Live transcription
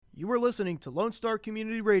You are listening to Lone Star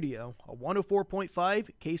Community Radio, a 104.5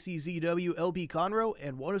 KCZW LP Conroe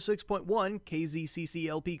and 106.1 KZCC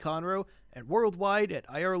LP Conroe, and worldwide at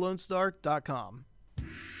irlonestar.com.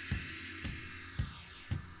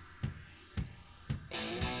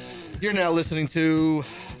 You're now listening to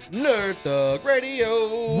Nerd Thug Radio.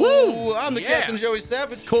 Woo! I'm the Captain Joey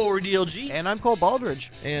Savage. Corey DLG. And I'm Cole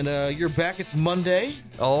Baldridge. And you're back. It's Monday.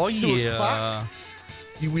 Oh, It's 2 yeah. o'clock.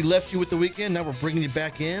 We left you with the weekend. Now we're bringing you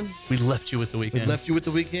back in. We left you with the weekend. We left you with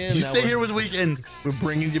the weekend. You Now stay here with the weekend. We're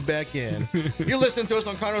bringing you back in. You're listening to us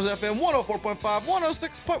on Conroe's FM 104.5,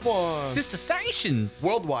 106.1. Sister stations.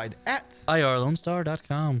 Worldwide at.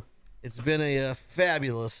 irlonestar.com. It's been a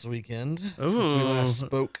fabulous weekend since we Ooh. last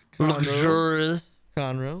spoke. Luxurious.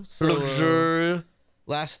 Conroe. So, Luxurious.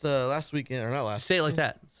 last weekend, or not last. Say it like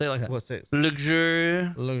that. Say it like that. What's it?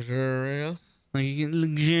 Luxurious. Luxurious. Like you get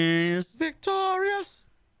luxurious. Victorious.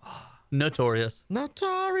 Notorious.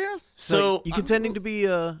 Notorious. So, you contending to be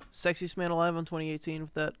sexiest man alive on 2018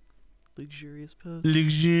 with that luxurious pose?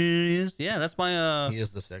 luxurious. Yeah, that's my, He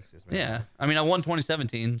is the sexiest man. yeah. I mean, I won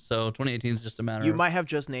 2017, so 2018 is just a matter You of. might have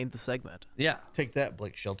just named the segment. Yeah. Take that,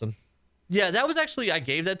 Blake Shelton. Yeah, that was actually, I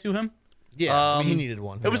gave that to him. Yeah, I mean, he needed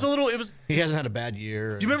one. It was a little, it was, He hasn't had a bad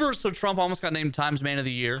year. do you remember, so Trump almost got named Times Man of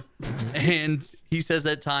the Year, and he says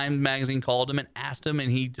that Time magazine called him and asked him, and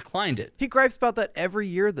he declined it. He gripes about that every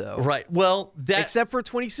year, though. Right. Well, that Except for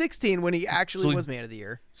 2016 when he actually So- was man of the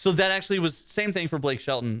year. so that actually was same thing for Blake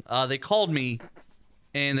Shelton. They called me,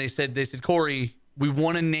 and they said, Corey, we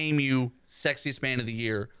want to name you Sexiest Man of the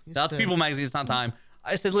Year. That's said- People Magazine. It's not Time.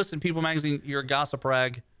 I said, listen, People Magazine, you're a gossip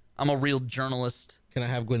rag. I'm a real journalist. Can I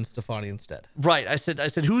have Gwen Stefani instead? Right. I said,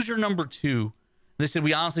 who's your number two? They said,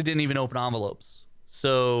 we honestly didn't even open envelopes.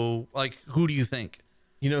 So, like, who do you think?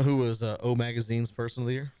 You know who was O Magazine's Person of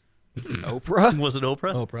the Year? Oprah? Was it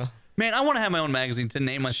Oprah? Oprah. Man, I want to have my own magazine to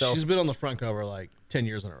name myself She's been on the front cover like 10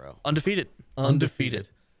 years in a row. undefeated.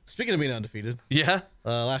 Speaking of being undefeated, Yeah.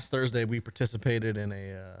 last Thursday we participated in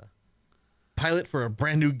a pilot for a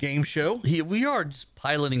brand new game show. We are just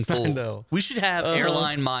piloting fools. know. We should have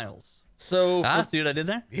airline miles. So, See what I did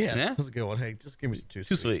there? yeah, that was a good one. Hey, just give me some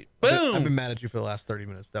Too sweet. I've Boom. been mad at you for the last 30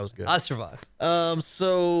 minutes. That was good. I survived.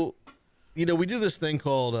 So, we do this thing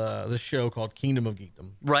called this show called Kingdom of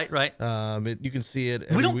Geekdom. Right. You can see it. We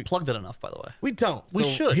every don't week. plug that enough, by the way. We don't. We So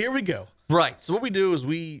should. Here we go. Right. So what we do is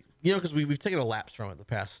because we've taken a lapse from it the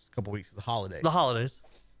past couple weeks, the holidays. The holidays.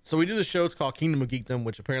 So we do this show. It's called Kingdom of Geekdom,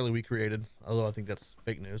 which apparently we created, although I think that's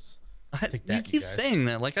fake news. Take that, you keep guys. saying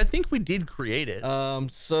that. Like, I think we did create it.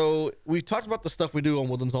 So we've talked about the stuff we do on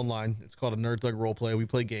Woodlands Online. It's called a Nerd Thug Roleplay. We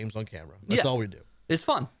play games on camera. That's Yeah. all we do. It's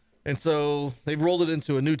fun. And so they've rolled it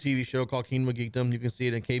into a new TV show called Kingdom of Geekdom. You can see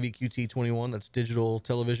it in KVQT 21. That's digital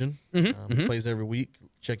television. It plays every week.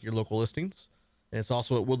 Check your local listings. And it's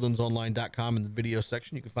also at woodlandsonline.com in the video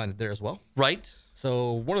section. You can find it there as well. Right.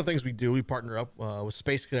 So one of the things we do, we partner up with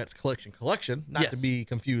Space Cadets Collection, not to Yes. be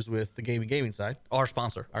confused with the gaming side, Our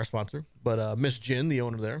sponsor. our sponsor. But Miss Jen, the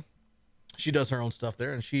owner there, she does her own stuff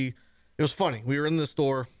there. And it was funny. We were in the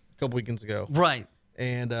store a couple weekends ago. Right.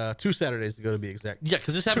 And 2 Saturdays ago, to be exact. Yeah,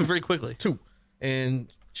 because this happened very quickly. 2.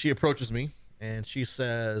 And she approaches me and she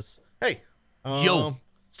says, hey. Yo,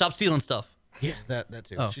 stop stealing stuff. Yeah, that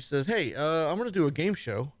too. Oh. She says, hey, I'm going to do a game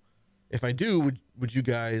show. If I do, would you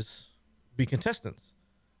guys be contestants?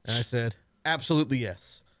 And I said, absolutely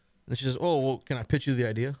yes. And she says, oh, well, can I pitch you the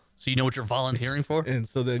idea? So you know what you're volunteering for? And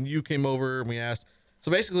so then you came over and we asked.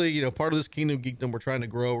 So basically, part of this Kingdom of Geekdom, we're trying to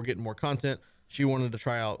grow. We're getting more content. She wanted to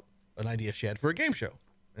try out an idea she had for a game show.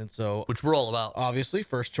 And so, Which we're all about. obviously,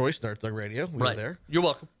 first choice, Nerd Thug Radio. We were Right. there. You're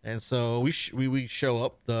welcome. And so we show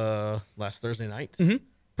up the last Thursday night,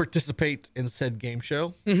 participate in said game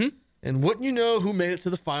show. And wouldn't you know who made it to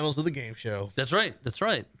the finals of the game show? That's right. That's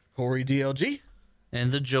right. Corey DLG.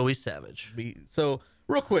 And the Joey Savage. So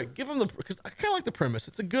real quick, give him because I kind of like the premise.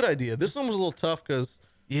 It's a good idea. This one was a little tough because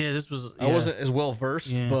Yeah, this was. I wasn't as well versed,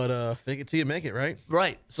 Yeah. but fake it till you make it, right?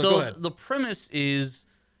 Right. So go ahead. The premise is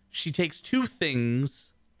she takes two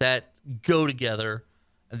things that go together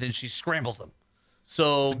and then she scrambles them.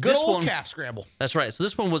 So Good this old one, calf scramble. that's right. So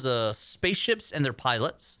this one was spaceships and their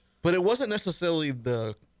pilots. But it wasn't necessarily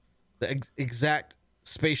the exact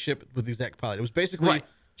spaceship with the exact pilot. It was basically Right.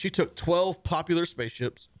 she took 12 popular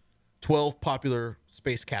spaceships, 12 popular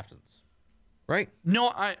space captains, right? No,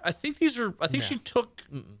 I think these are. I think she took.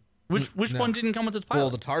 Which No. one didn't come with its pilot? Well,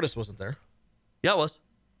 the TARDIS wasn't there. Yeah, it was.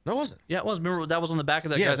 No, it wasn't. Yeah, it was. Remember that was on the back of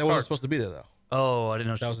that Yeah, guy's that car. wasn't supposed to be there though. Oh, I didn't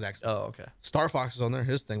know. That was an accident. Oh, okay. Star Fox is on there.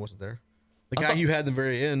 His thing wasn't there. The guy thought- you had in the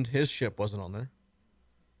very end, his ship wasn't on there.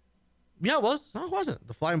 Yeah, it was. No, it wasn't.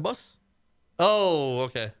 The flying bus. Oh,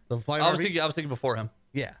 okay. The flying I was RV? thinking before him.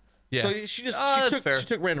 Yeah. Yeah. So she just that's fair. she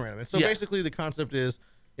took random. And so Yeah. basically the concept is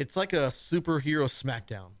it's like a superhero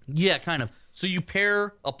smackdown. Yeah, kind of. So you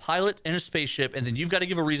pair a pilot and a spaceship, and then you've got to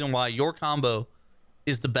give a reason why your combo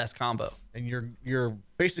is the best combo. And you're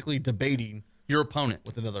basically debating Your opponent.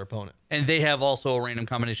 with another opponent. And they have also a random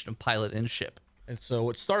combination of pilot and ship. And so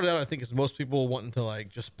what started out, I think, is most people wanting to like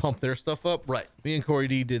just pump their stuff up. Right. Me and Corey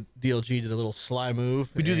DLG did a little sly move.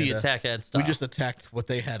 We do the and, attack ad style. We just attacked what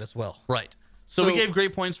they had as well. Right. So we So- gave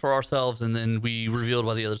great points for ourselves, and then we revealed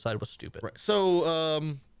why the other side was stupid. Right. So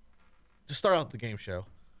to start out the game show,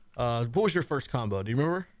 what was your first combo? Do you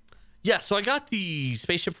remember? Yeah, so I got the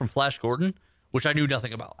spaceship from Flash Gordon, which I knew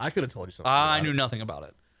nothing about. I could have told you something. I about knew it. nothing about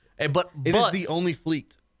it. But It is the only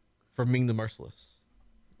fleet from Ming the Merciless.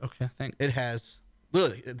 Okay, thanks. It has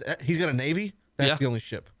literally. He's got a navy. That's Yeah. the only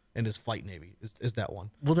ship in his flight navy. Is that one?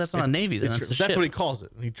 Well, that's not a navy. Then that's a That's ship. what he calls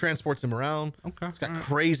it. And he transports him around. Okay, It's got alright.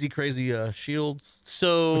 crazy shields.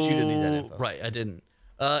 So But you didn't need that info. Right, I didn't.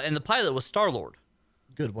 And the pilot was Star Lord.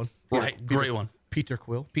 Good one. Right, great one. Peter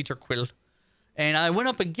Quill. Peter Quill. And I went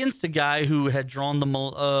up against a guy who had drawn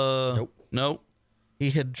the Nope. He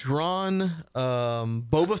had drawn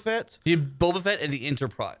Boba Fett. He had Boba Fett and the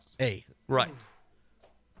Enterprise. A. Right.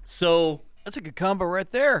 So That's a good combo right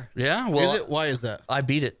there. yeah, well, Is it? Why is that? I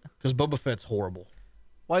beat it. Because Boba Fett's horrible.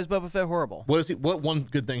 Why is Boba Fett horrible? What is he? What one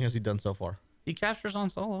good thing has he done so far? He captures Han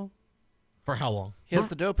Solo. For how long? He has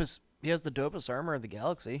the dopest. He has the dopest armor in the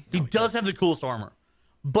galaxy. He does have the coolest armor,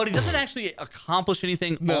 but he doesn't actually accomplish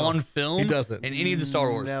anything No, on film. he doesn't. in any of the Star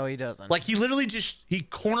Wars. No, he doesn't. Like he literally he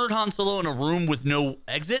cornered Han Solo in a room with no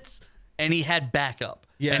exits, and he had backup.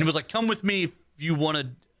 Yeah. and he was like, "Come with me if you want to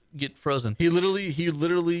get frozen." He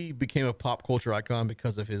literally became a pop culture icon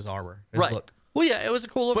because of his armor. His Right. Look. Well, yeah, it was a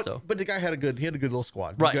cool look though. But the guy had a good little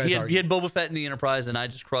squad. You Right. guys He argue. had Boba Fett in the Enterprise, and I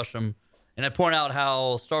just crushed him. And I point out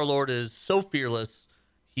how Star Lord is so fearless.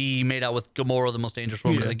 He made out with Gamora, the most dangerous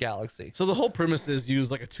woman in the galaxy. So the whole premise is use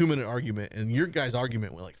like a 2-minute argument, and your guys'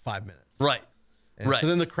 argument went like 5 minutes. Right. And right. So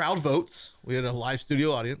then the crowd votes. We had a live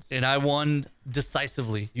studio audience. And I won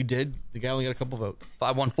decisively. You did. The guy only got a couple votes.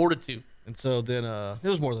 I won 4-2. And so then it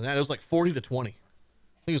was more than that. It was like 40-20. I think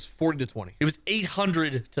it was 40-20. It was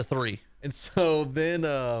 800-3. And so then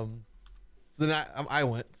I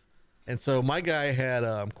went. And so my guy had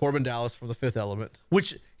Corbin Dallas from The Fifth Element.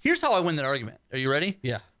 Which here's how I win that argument. Are you ready?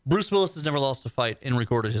 Yeah. Bruce Willis has never lost a fight in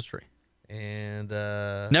recorded history. And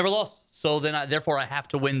Never lost. So then therefore I have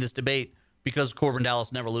to win this debate because Corbin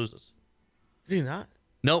Dallas never loses. did he not?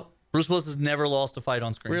 Nope. Bruce Willis has never lost a fight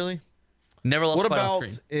on screen. Really? Never lost What a fight on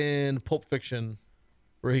about screen. in Pulp Fiction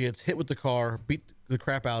where he gets hit with the car, beat the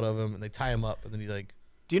crap out of him, and they tie him up, and then he like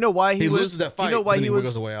do you know why he was? loses that fight, Do you know why then he he was?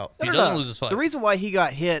 wiggles away out. He doesn't lose his fight. The reason why he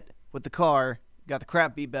got hit with the car, got the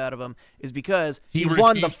crap beat out of him, is because he He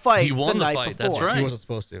won the refused- fight. he won the the night fight, that's before. right. He wasn't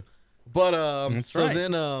supposed to. But so right.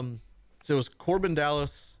 then so it was Corbin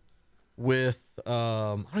Dallas with I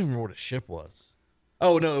don't even remember what his ship was.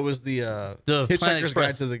 Oh no, it was the Planet Hitchhiker's Guide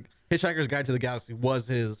Express. to the Hitchhiker's Guide to the Galaxy was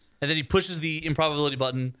his. And then he pushes the improbability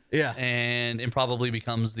button. Yeah. And improbably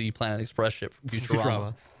becomes the Planet Express ship from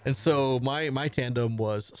Futurama. And so my tandem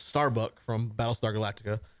was Starbuck from Battlestar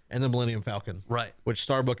Galactica and the Millennium Falcon. Right. Which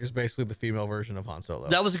Starbuck is basically the female version of Han Solo.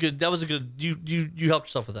 That was a good. You helped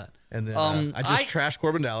yourself with that. And then I just trashed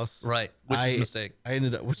Corbin Dallas. Right, which is a mistake. I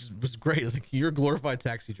ended up, which was great. Like, you're a glorified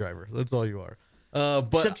taxi driver. That's all you are.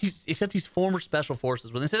 But Except he's former special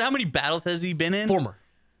forces. When they said how many battles has he been in? former.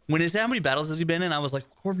 When they said how many battles has he been in, I was like,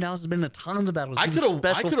 Corbin Dallas has been in tons of battles. I He was could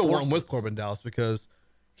have special won with forces. Corbin Dallas because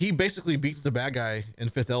he basically beats the bad guy in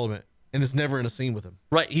Fifth Element and is never in a scene with him.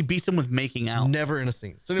 Right, he beats him with making out. Never in a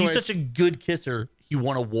scene. So He's anyways, such a good kisser. He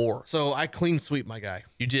won a war. so I clean sweep my guy.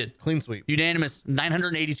 You did. Clean sweep. Unanimous,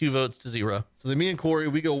 982 votes to 0. So then me and Corey,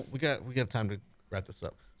 we got time to wrap this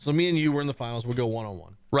up. So me and you were in the finals. We'll go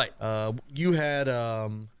 1-on-1. Right. You had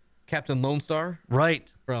Captain Lone Star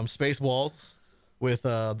Right. from Spaceballs with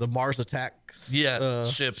the Mars Attacks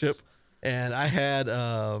ships. ship. And I had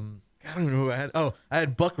I don't even know who I had. Oh, I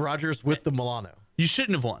had Buck Rogers with the Milano. You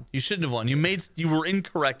shouldn't have won. You were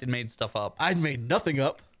incorrect and made stuff up. I'd made nothing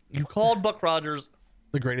up. You called Buck Rogers.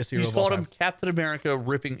 The greatest hero You of all called time. him Captain America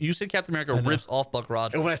ripping. You said Captain America rips off Buck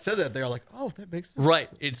Rogers. And when I said that, they were like, "Oh, that makes sense." Right.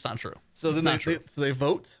 It's not true. So It's then not true. they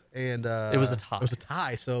vote, and It was a tie. It was a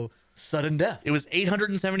tie. So sudden death. It was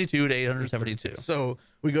 872 to 872. So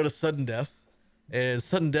we go to sudden death, and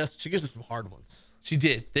sudden death. She gives us some hard ones. She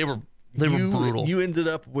did. They were brutal. You ended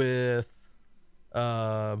up with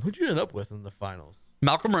who'd you end up with in the finals?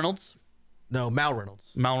 Malcolm Reynolds. No, Mal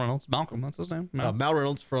Reynolds. Malcolm, that's his name. Mal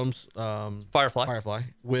Reynolds from Firefly. Firefly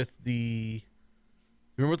with the.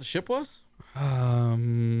 You remember what the ship was?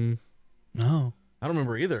 No. I don't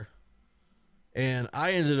remember either. and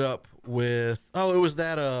I ended up with it was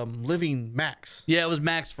that Living Max, Yeah, it was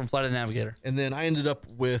Max from Flight of the Navigator. and then I ended up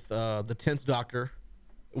with the 10th Doctor,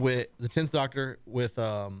 with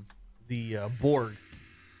the Borg,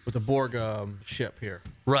 with the Borg ship here.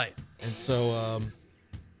 Right. And so,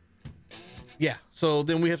 yeah. So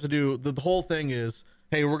then we have to do the whole thing is,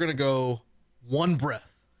 hey, we're gonna go one breath.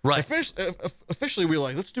 Right. Officially, we were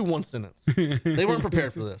like, let's do one sentence. They weren't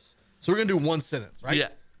prepared for this, so we're gonna do one sentence, right? Yeah.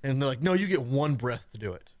 And they're like, no, you get one breath to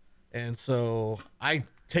do it. And so I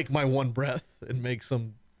take my one breath and make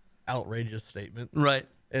some outrageous statement, Right.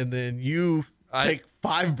 and then you take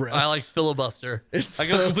 5 breaths. I like filibuster. It's I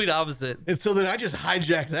go so- complete opposite. And so then I just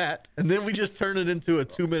hijack that, and then we just turn it into a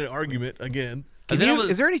 2-minute argument again. And then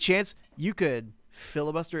Is there any chance you could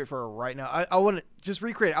filibuster it for right now? I want to just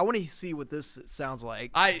recreate. I want to see what this sounds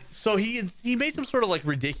like. So he made some sort of like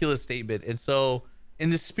ridiculous statement, and so in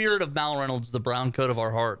the spirit of Mal Reynolds, the brown coat of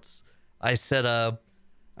our hearts, I said, well,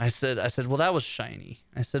 that was shiny.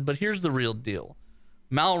 I said, but here's the real deal.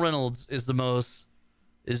 Mal Reynolds is the most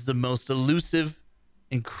elusive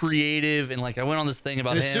and creative, and like I went on this thing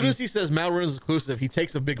about And him. as soon as he says Mal Reynolds is exclusive, he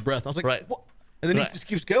takes a big breath. I was like, Right. what? And then Right. he just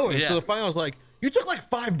keeps going. Yeah. So finally I was like, you took like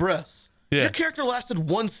 5 breaths. Yeah. Your character lasted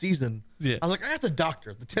 1 season. Yeah. I was like, I got the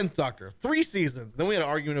Doctor, the 10th Doctor, 3 seasons. Then we had an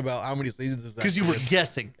argument about how many seasons is that. because you were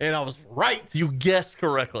guessing, And I was right. you guessed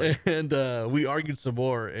correctly. And we argued some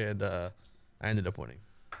more, and I ended up winning.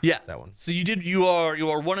 Yeah, That one. So you are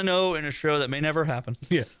 1-0 in a show that may never happen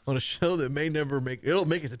Yeah, on a show that may never it'll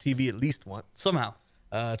make it to TV at least once. somehow.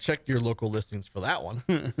 Check your local listings for that one.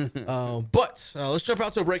 But let's jump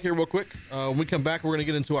out to a break here real quick. When we come back, we're going to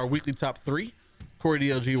get into our weekly top 3. Corey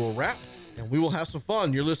DLG will rap, and we will have some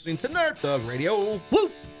fun. You're listening to Nerd Thug Radio.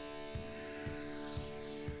 Woo!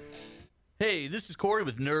 Hey, this is Corey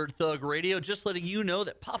with Nerd Thug Radio, just letting you know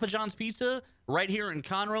that Papa John's Pizza right here in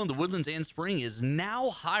Conroe, in the Woodlands and Spring, is now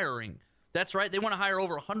hiring. That's right, they want to hire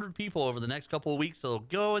over 100 people over the next couple of weeks, so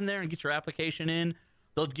go in there and get your application in.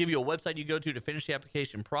 They'll give you a website you go to finish the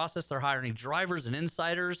application process. They're hiring drivers and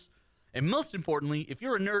insiders. And most importantly, if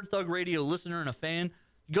you're a Nerd Thug Radio listener and a fan,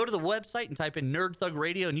 you go to the website and type in Nerd Thug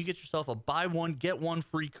Radio, and you get yourself a buy one, get one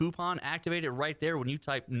free coupon. Activate it right there when you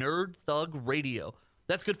type Nerd Thug Radio.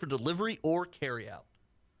 That's good for delivery or carryout.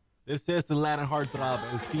 This is the Latin heartthrob,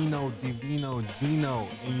 Elfino Divino Gino,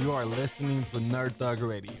 and you are listening to Nerd Thug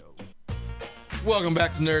Radio. Welcome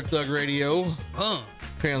back to Nerd Thug Radio. Huh.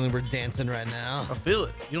 Apparently we're dancing right now. I feel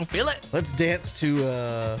it. You don't feel it? Let's dance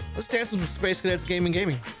to some Space Cadets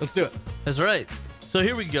Gaming. Let's do it. That's right. So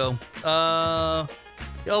here we go.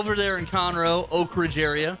 Over there in Conroe, Oak Ridge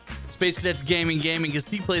area, Space Cadets Gaming is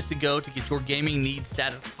the place to go to get your gaming needs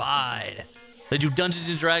satisfied. They do Dungeons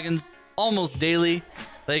and Dragons almost daily.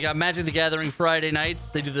 They got Magic the Gathering Friday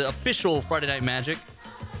nights. They do the official Friday Night Magic.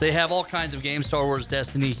 They have all kinds of games: Star Wars,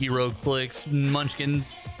 Destiny, Hero Clicks,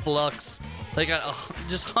 Munchkins, Flux. They got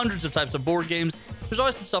just hundreds of types of board games. There's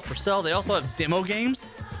always some stuff for sale. They also have demo games.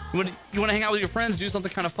 You want to hang out with your friends, do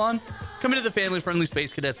something kind of fun? Come into the family-friendly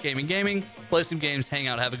Space Cadets Gaming, play some games, hang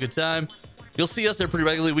out, have a good time. You'll see us there pretty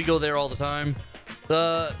regularly. We go there all the time.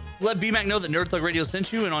 Let BMAC know that Nerd Thug Radio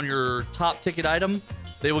sent you, and on your top ticket item,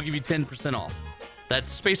 they will give you 10% off.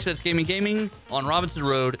 That's Space Cadets Gaming on Robinson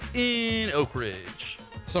Road in Oak Ridge.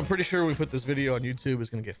 So I'm pretty sure we put this video on YouTube is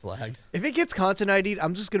going to get flagged. If it gets content ID'd,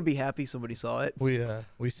 I'm just gonna be happy somebody saw it. We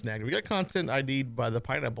snagged it. We got content ID'd by the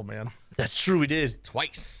Pineapple Man That's true, we did.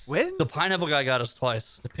 twice. When? The pineapple guy got us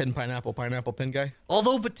twice. The pineapple pin guy.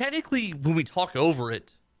 But technically, when we talk over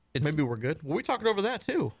it, it's Maybe we're good. Well, we talking over that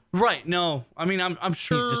too. right. No, I mean, I'm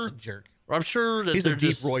sure. He's just a jerk. I'm sure that He's a they're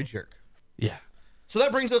deep just, Roy jerk. Yeah, So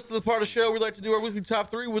that brings us to the part of the show we like to do our weekly top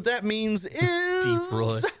 3. What that means is deep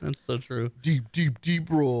Roy. That's so true. Deep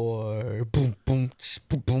Roy. Boom boom tss,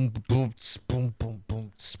 boom boom boom tss, boom boom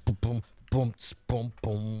boom tss, boom boom boom tss, boom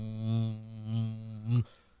boom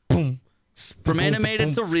boom. tss, From boom,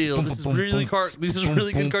 animated to boom, real, boom, this is boom, really boom, these tss, are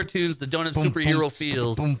really boom, good cartoons that don't have boom, boom, superhero tss,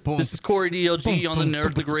 feels. boom, boom, This is Corey tss, DLG boom, on the boom,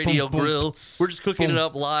 Nerd Thug boom, Radio boom, Grill. tss, We're just cooking boom, it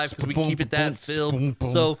up live because we boom, keep it boom, that tss, filled. boom, boom,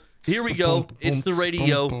 So here we go. boom, It's the boom,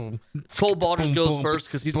 radio. boom, Cole Balders boom, goes boom, first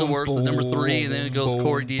because he's the boom, worst with number 3, and then it goes boom,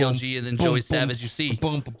 Corey boom, DLG, and then boom, Joey boom, Savage. You see.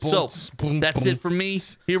 boom, boom, So boom, that's boom, it for me.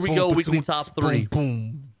 Here we go. boom, Weekly boom, top boom, 3.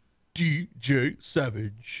 boom. DJ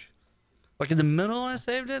Savage. Like in the middle, I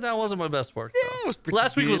saved it. That wasn't my best work. Though. it was pretty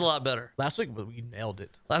Last week was good. a lot better. Last week, but we nailed it.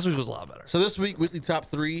 Last week was a lot better. So this week, weekly top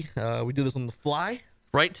 3, we do this on the fly,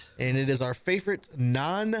 Right? and it is our favorite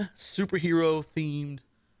non-superhero themed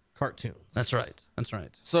cartoons. That's right. That's right.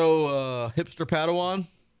 So, hipster Padawan,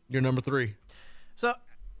 you're number 3. So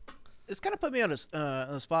this kind of put me on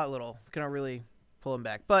a spot a little. Cannot really pull him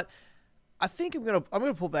back, but I think I'm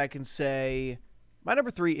gonna pull back and say my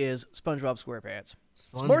number 3 is SpongeBob SquarePants.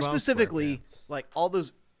 More SpongeBob specifically, SquarePants. like all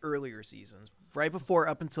those earlier seasons, right before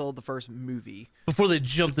up until the first movie. Before they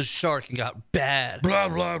jumped the shark and got bad. Blah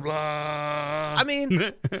blah blah. I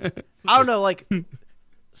mean, I don't know, like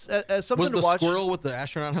as something Was to the watch. squirrel with the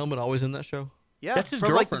astronaut helmet always in that show? Yeah, That's his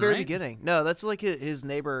from like the girlfriend, very right? beginning. No, that's like his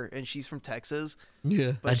neighbor, and she's from Texas.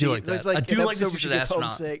 Yeah. But I do she- like there's that. I do an like that episode where she's she an gets astronaut.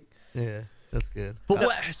 homesick. Yeah. That's good. But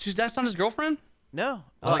what? That's not his girlfriend? No,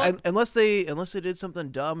 I like- unless they did something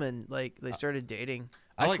dumb and like they started dating.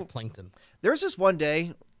 I like Plankton. There was just one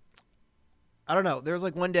day. I don't know. There was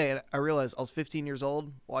like one day, and I realized I was 15 years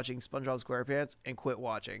old watching SpongeBob SquarePants and quit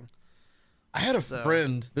watching. I had a So-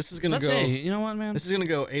 friend. This is gonna go. Hey, you know what, man? This is gonna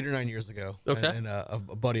go 8 or 9 years ago. Okay. And a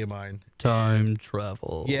buddy of mine. Time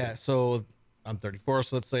travel. Yeah. So I'm 34.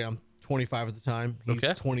 So let's say I'm 25 at the time. He's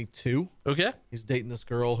Okay. 22. Okay. He's dating this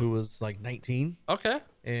girl who was like 19, Okay.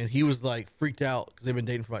 and he was like freaked out because they've been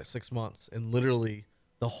dating for about 6 months, and literally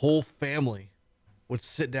the whole family would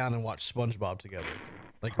sit down and watch SpongeBob together.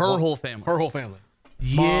 Like Her whole family. Her whole family.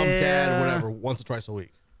 Mom, Yeah. dad, whatever, once or twice a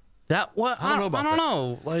week. That what? I don't know about I don't that.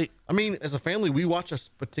 know. Like, I mean, as a family, we watch a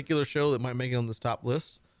particular show that might make it on this top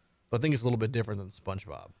list, but I think it's a little bit different than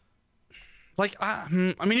SpongeBob. I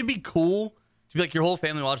mean, it'd be cool to be like your whole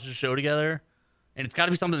family watches a show together, and it's got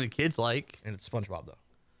to be something the kids like. And it's SpongeBob though.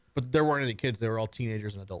 But there weren't any kids; they were all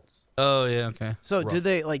teenagers and adults. Oh yeah. Okay. So Rough. did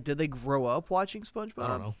they grow up watching SpongeBob? I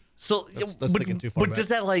don't know. So That's but, thinking too far But back. does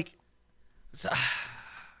that like?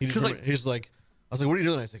 He just 'Cause, he's like, I was like, "What are you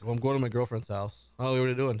doing?" I was like, "Well, I'm going to my girlfriend's house." Oh, what are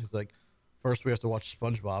you doing? He's like, "First, we have to watch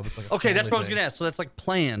SpongeBob." It's like a Okay, that's family what I was thing. gonna ask. So that's like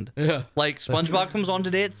planned. Yeah. Like SpongeBob comes on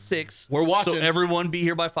today at 6. We're watching. So everyone be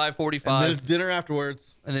here by 5:45. And then it's dinner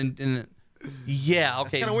afterwards. And then yeah,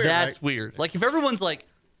 okay, kinda weird, that's right? weird. Like if everyone's like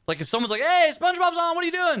if someone's like, "Hey, SpongeBob's on, what are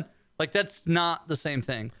you doing?" Like that's not the same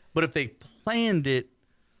thing. But if they planned it,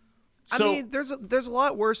 so I mean, there's a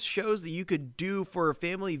lot worse shows that you could do for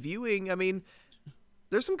family viewing. I mean,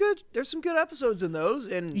 there's some good episodes in those,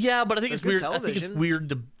 and yeah, but I think they're it's good weird. I think it's television. weird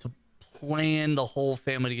to plan the whole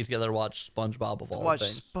family to get together to watch SpongeBob of all watch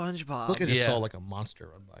things. SpongeBob. Look, I just Yeah. saw like a monster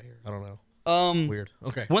run by here. I don't know. Weird.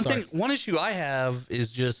 Okay. One sorry. one issue I have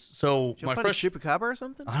is just so Did you my find a fresh. chupacabra or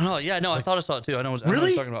something? I don't know. Yeah, no, I thought I saw it too. I know what you're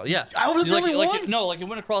Really? talking about. Yeah, I was the like, only like one? It, no, like it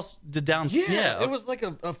went across the down. Yeah, it was like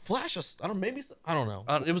a flash of. I don't know. Maybe I don't know.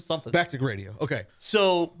 It was something. Back to radio. Okay.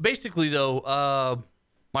 So basically, though,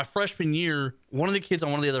 my freshman year, one of the kids on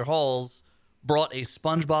one of the other halls brought a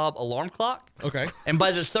SpongeBob alarm clock. Okay. And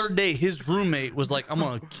by the third day, his roommate was like, "I'm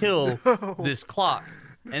gonna kill this clock,"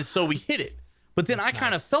 and so we hit it. But then I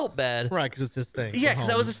kind of felt bad, Right, because it's his thing. Yeah, At 'cause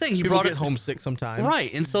that home. was his thing. He People brought get it- homesick sometimes.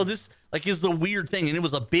 right? And so this like is the weird thing, and it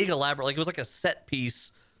was a big elaborate, like it was like a set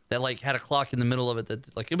piece that like had a clock in the middle of it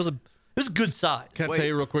that like it was a good size. Can I Wait, tell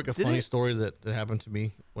you real quick a did funny it- story that happened to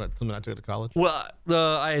me when something I took to college? Well,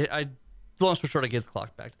 I long story short, I gave the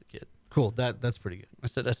clock back to the kid. Cool. That's pretty good. I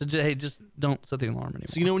said, hey, just don't set the alarm anymore.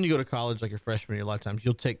 So you know when you go to college, like your freshman year, a lot of times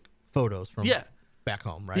you'll take photos from Yeah. back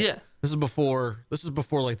home, right? Yeah. This is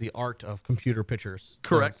before like the art of computer pictures. So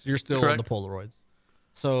Correct. you're still on Correct. the Polaroids.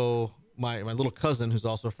 So my little cousin, who's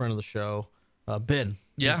also a friend of the show, Ben.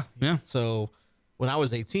 Yeah, yeah. So when I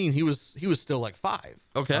was 18, he was still like 5.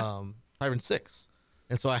 Okay. 5 and 6.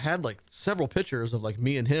 And so I had like several pictures of like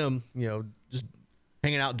me and him, just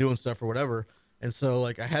hanging out doing stuff or whatever. And so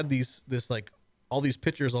like I had like all these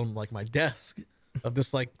pictures on like my desk of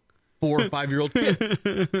this like 4 or 5-year-old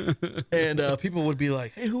kid. And people would be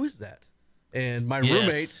like, "Hey, who is that?" And my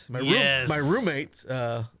Yes. roommate,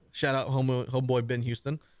 shout out homeboy Ben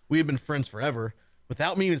Houston. We had been friends forever.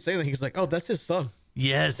 Without me even saying that, he's like, "Oh, that's his son."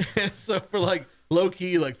 Yes. And so for like low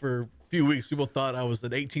key, like for a few weeks, people thought I was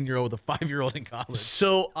an 18-year-old with a 5-year-old in college.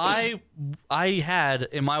 So I had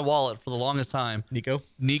in my wallet for the longest time Nico?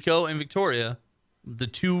 Nico and Victoria, the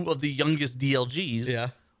two of the youngest DLGs. Yeah.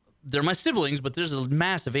 They're my siblings, but there's a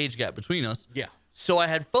massive age gap between us. Yeah. So I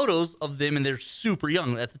had photos of them, and they're super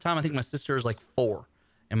young. At the time, I think my sister is like 4,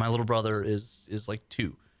 and my little brother is like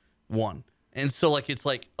 1. And so like it's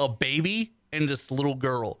like a baby and this little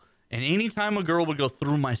girl. And anytime a girl would go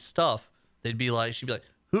through my stuff, she'd be like,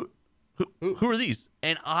 who are these?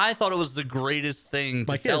 And I thought it was the greatest thing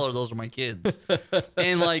to My tell her kids. those are my kids.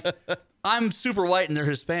 And like I'm super white and they're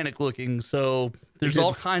Hispanic looking, so there's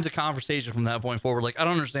all kinds of conversation from that point forward. Like I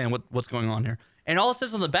don't understand what's going on here. And all it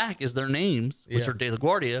says on the back is their names, which Yeah. are De La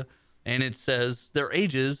Guardia, and it says their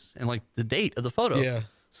ages and like the date of the photo. Yeah.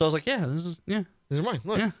 So I was like, this is These are mine.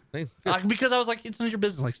 Look. Yeah. Hey, good. because I was like, it's none of your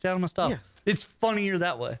business. Like stay out of my stuff. Yeah. It's funnier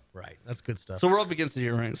that way. Right. That's good stuff. So we're up against it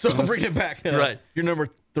here, right? So I'll bring it back. Right. Your number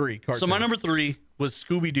 3 cartoon. So my number 3 was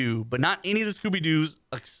Scooby-Doo, but not any of the Scooby-Doos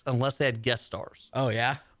unless they had guest stars. Oh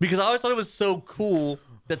yeah. Because I always thought it was so cool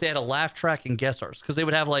that they had a laugh track and guest stars. Because they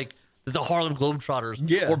would have like the Harlem Globetrotters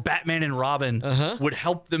Yeah. or Batman and Robin would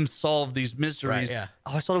help them solve these mysteries. Right, yeah. I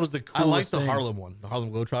always thought it was the I coolest like the thing. Harlem one, the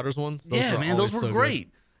Harlem Globetrotters ones. Yeah, man, those always were so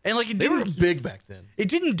great. good. And like They were big back then. it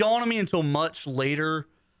didn't dawn on me until much later,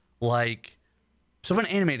 like someone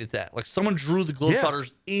animated that. Like someone drew the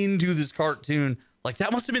Globetrotters into this cartoon. Like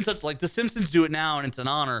that must have been such like The Simpsons do it now and it's an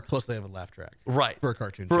honor. Plus, they have a laugh track. Right. For a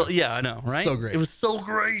cartoon show. Yeah, I know, right? So great. It was so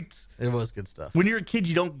great. It was good stuff. When you're a kid,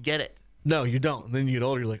 you don't get it. No, you don't. And then you get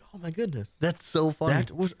older, you're like, oh my goodness. That's so funny.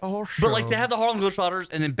 That was awesome. But like to have the Harlem Globetrotters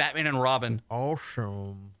and then Batman and Robin,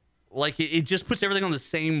 awesome. like it just puts everything on the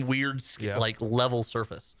same weird Yeah. like level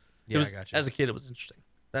surface. It Yeah, was, I got you. As a kid, it was interesting.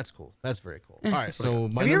 That's cool. That's very cool. All right, so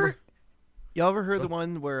my Have you number. y'all ever heard the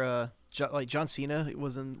one where John Cena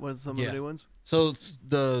was in some of the new ones? So it's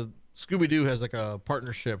the Scooby Doo has like a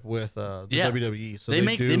partnership with the Yeah. WWE. So they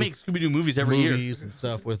make Scooby Doo movies every year. movies and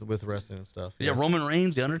stuff with wrestling and stuff. Yeah, Roman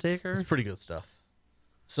Reigns, The Undertaker. It's pretty good stuff.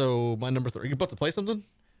 So my number 3. You about to play something?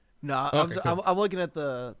 No, Okay, cool. I'm looking at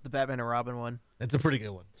the Batman and Robin one. It's a pretty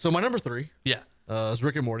good one. So my number 3 Yeah. is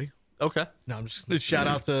Rick and Morty. Okay. No, I'm just shout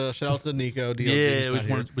out to Nico. DLG, Yeah, who's not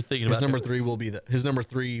here. we're thinking His about number that. 3 will be that. His number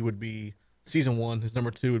 3 would be season 1. His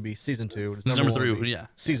number 2 would be season 2. His number one three, would be yeah.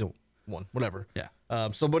 season 1, whatever. Yeah.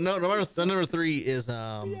 So, but no, number 3 is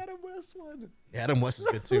Adam West one. Adam West is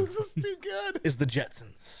good too. This is too good. Is the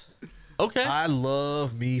Jetsons. Okay. I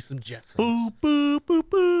love me some Jetsons. Boop, boop, boop,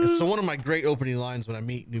 boop. And so one of my great opening lines when I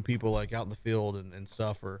meet new people like out in the field and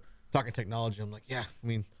stuff or talking technology, I'm like, yeah, I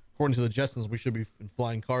mean, according to the Jetsons, we should be in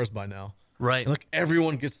flying cars by now. Right. And like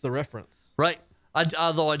everyone gets the reference. Right.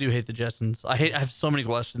 Although I do hate the Jetsons. I have so many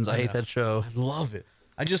questions. I hate that show. I love it.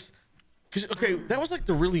 Because okay, that was like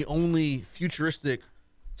the really only futuristic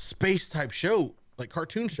space type show, like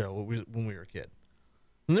cartoon show when we were a kid.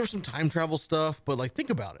 And there was some time travel stuff, but like think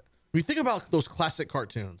about it. When you think about those classic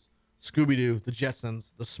cartoons, Scooby-Doo, the Jetsons,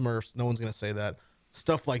 the Smurfs, no one's gonna say that.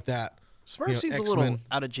 Stuff like that. Smurf seems a little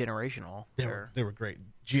out of generational. They were great.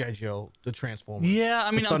 G.I. Joe, the Transformers. Yeah,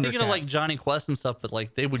 I mean, the I'm thinking of like Thundercats. Johnny Quest and stuff, but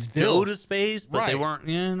like they would Still. go to space, but they Right. weren't.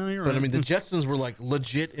 Yeah, no, you're right. But I mean, the Jetsons were like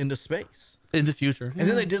legit into space. in the future. And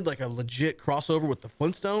then they did like a legit crossover with the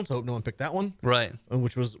Flintstones. I hope no one picked that one. Right.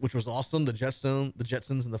 Which was awesome. The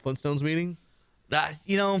Jetsons and the Flintstones meeting.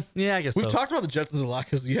 Yeah, I guess We've so. talked about the Jetsons a lot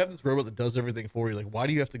because you have this robot that does everything for you. Like, why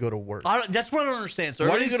do you have to go to work? That's what I don't understand. So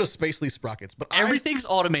Why do you go to everything's- Spacely Sprockets? But everything's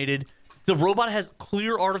automated. The robot has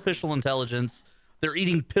clear artificial intelligence. They're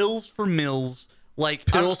eating pills for mills. Like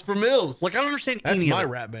Pills for Mills. Like I don't understand That's any my of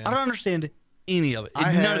it. rap band. I don't understand any of it.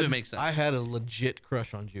 I None had- of it makes sense. I had a legit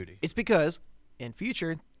crush on Judy. It's because in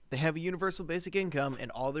future they have a universal basic income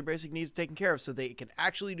and all their basic needs taken care of, so they can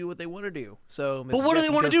actually do what they want to do. So, Mr. But what do they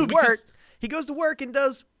Jetson wanna goes do? to work. Because- He goes to work and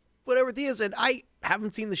does whatever it is, and I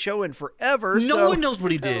haven't seen the show in forever. No so- one knows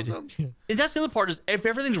what he did. And that's the other part is if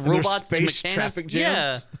everything's there's robots and space mechanics, traffic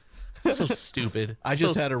jams. yeah, so stupid. I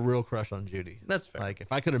just had a real crush on Judy. That's fair. Like,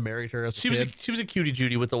 if I could have married her as a She was kid, she was a cutie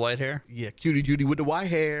Judy with the white hair. yeah, cutie Judy with the white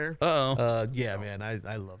hair. Uh-oh. Yeah, man,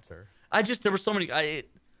 I loved her. There were so many.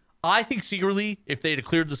 I think secretly, if they had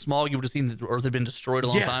cleared the smog, you would have seen the Earth had been destroyed a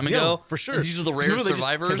long time ago. for sure. And these are the rare Remember they just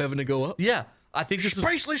survivors. kept having to go up. Yeah, I think this is.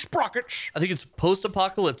 Spacely Sprockets. I think it's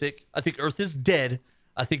post-apocalyptic. I think Earth is dead.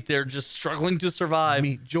 I think they're just struggling to survive.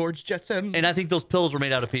 Meet George Jetson. And I think those pills were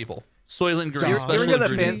made out of people. Soylent Green You You ever ever special hear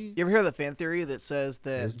that ingredient. you ever hear the fan theory that says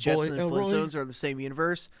that His boy Jetson and Elroy. Flintstones are in the same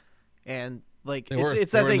universe, and like They were.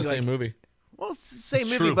 it's They that were thing in the like same movie. well, it's the same It's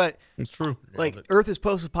movie, true. but It's true. like it. Earth is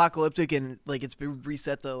post-apocalyptic and like it's been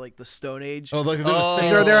reset to like the Stone Age. Oh, like they're Oh. the same.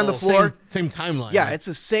 They're there on the floor. Same timeline. Yeah, right? it's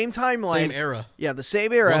the same timeline. same era. Yeah, the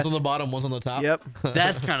same era. One's on the bottom, one's on the top. Yep.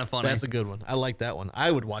 That's kind of funny. That's a good one. I like that one.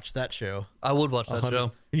 I would watch that show. I would watch that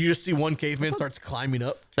show. And you just see one caveman starts climbing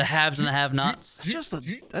up. The haves and the have-nots.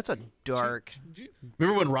 That's a dark.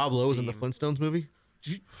 Remember when Rob Lowe was in the Flintstones movie?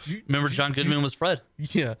 Remember John Goodman was Fred.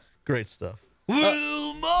 Yeah, great stuff.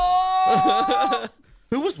 Wilma!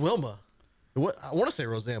 Who was Wilma? What I want to say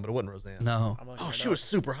Roseanne, but it wasn't Roseanne. No. Oh, she was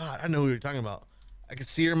super hot. I know who you're talking about. I could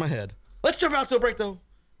see her in my head. Let's jump out to a break, though.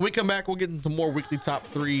 When we come back, we'll get into more weekly top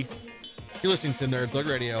 3. You're listening to Nerd Thug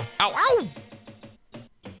Radio. Ow, ow!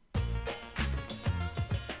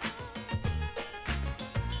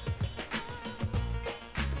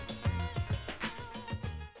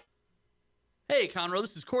 Hey, Conroe,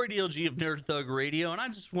 this is Corey DLG of Nerd Thug Radio, and I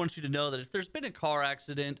just want you to know that if there's been a car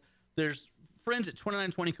accident, there's friends at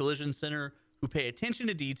 2920 Collision Center who pay attention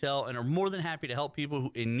to detail and are more than happy to help people who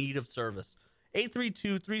in need of service.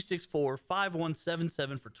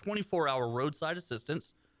 832-364-5177 for 24-hour roadside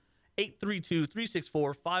assistance.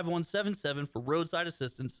 832-364-5177 for roadside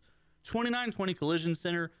assistance. 2920 Collision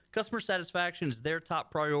Center. Customer satisfaction is their top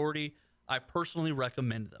priority. I personally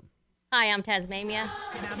recommend them. Hi, I'm Tasmania,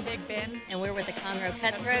 And I'm Big Ben. and we're with the Conroe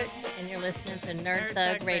Cutthroats, and you're listening to Nerd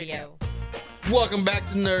Thug Radio. Welcome back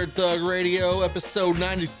to Nerd Thug Radio, episode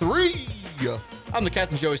 93. I'm the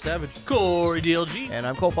Captain Joey Savage. Corey DLG. And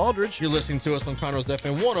I'm Cole Baldridge. You're listening to us on Conroe's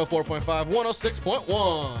FM 104.5,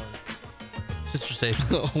 106.1. Sister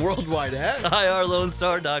Safe. Worldwide at.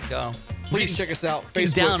 IRLoneStar.com. Please check us out. Getting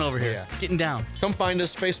down over here. Yeah. Getting down. Come find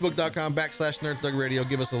us, Facebook.com/Nerd Thug Radio.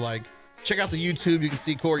 Give us a like. Check out the YouTube. You can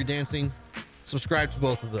see Corey dancing. Subscribe to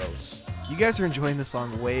both of those. You guys are enjoying this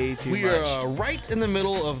song way too We much. are right in the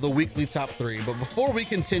middle of the weekly top 3. But before we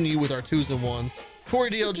continue with our 2s and 1s, Corey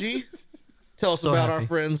DLG, tell us So about happy. our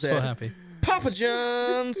friends So at happy. Papa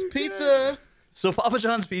John's Pizza. So Papa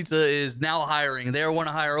John's Pizza is now hiring. They want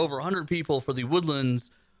to hire over 100 people for the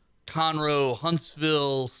Woodlands, Conroe,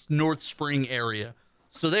 Huntsville, North Spring area.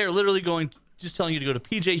 So they are literally just telling you to go to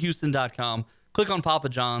pjhouston.com, click on Papa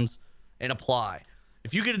John's, and apply.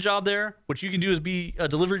 If you get a job there, what you can do is be a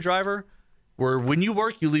delivery driver, where when you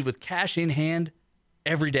work, you leave with cash in hand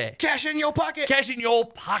every day. Cash in your pocket. Cash in your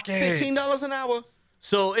pocket. $15 an hour.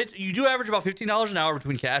 So you do average about $15 an hour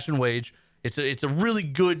between cash and wage. It's a really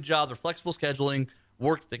good job. They're flexible scheduling.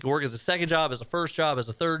 They can work as a second job, as a first job, as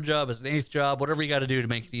a third job, as an eighth job, whatever you got to do to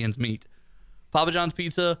make the ends meet. Papa John's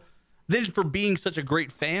Pizza. Then for being such a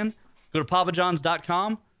great fan, go to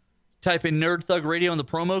papajohns.com, type in Nerd Thug Radio in the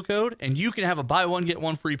promo code, and you can have a buy one, get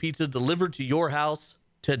one free pizza delivered to your house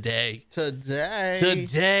today.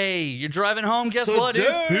 Today. You're driving home, guess what? It's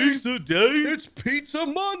Today. pizza day. It's Pizza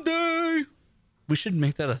Monday. We should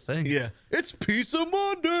make that a thing. Yeah, it's Pizza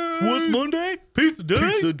Monday. What's Monday? Pizza day?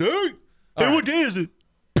 Pizza Day. Hey, All what day is it?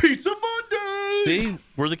 Pizza Monday. See,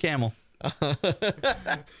 we're the camel.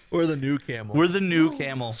 We're the new camel. We're the new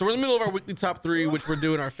camel. So we're in the middle of our weekly top 3, which we're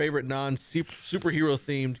doing our favorite non-superhero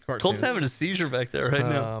themed cartoons. Colt's having a seizure back there right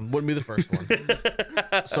now. Wouldn't be the first one.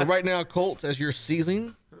 So right now, Colt, as you're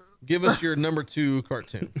seizing, give us your number 2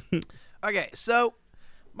 cartoon. Okay, so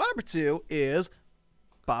my number 2 is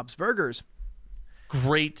Bob's Burgers.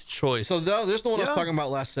 Great choice. So there's the one I was Yeah. talking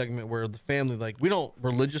about last segment where the family, like, we don't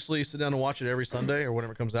religiously sit down and watch it every Sunday or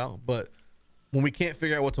whenever it comes out, but when we can't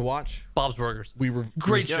figure out what to watch, Bob's Burgers. we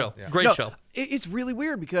Great yeah. show. Yeah. Great No, show. It's really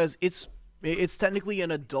weird because it's technically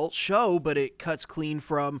an adult show, but it cuts clean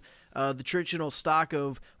from the traditional stock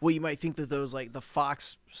of what you might think that those like the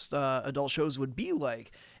Fox adult shows would be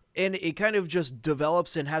like, and it kind of just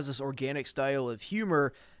develops and has this organic style of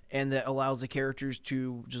humor, and that allows the characters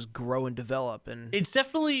to just grow and develop. And It's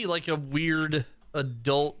definitely like a weird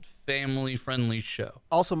adult family friendly show.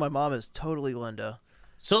 also, my mom is totally Linda.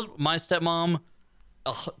 So my stepmom,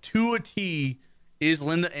 to a T, is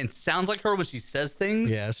Linda and sounds like her when she says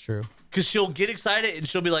things. Yeah, that's true. Because she'll get excited and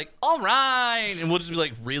she'll be like, all right. And we'll just be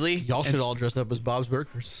like, really? Y'all should all dress up as Bob's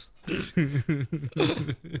Burgers.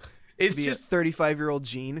 It's Be just, a 35-year-old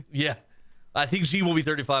Gene. yeah. I think Gene will be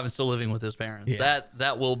 35 and still living with his parents. Yeah.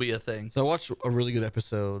 That will be a thing. So I watched a really good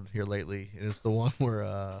episode here lately, and it's the one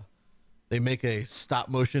where they make a stop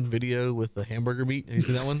motion video with the hamburger meat. Have you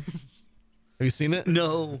seen that one? Have you seen it?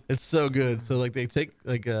 No. It's so good. So like they take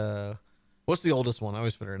like what's the oldest one? I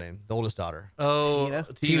always forget her name. The oldest daughter. Oh,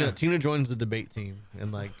 Tina. Tina joins the debate team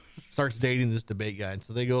and like starts dating this debate guy. And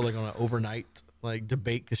so they go like on an overnight like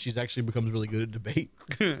debate because she's actually becomes really good at debate.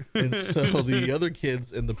 And so the other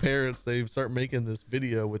kids and the parents, they start making this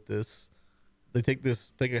video with this. They take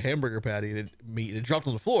a hamburger patty and meat and it dropped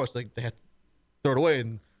on the floor. So like they have to throw it away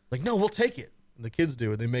and like, no, we'll take it. And the kids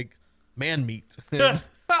do, and they make man meat. And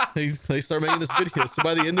they start making this video. So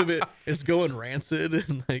by the end of it, it's going rancid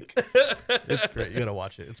and like it's great. You gotta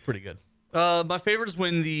watch it. It's pretty good. My favorite is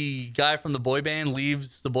when the guy from the boy band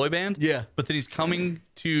leaves the boy band. Yeah. But then he's coming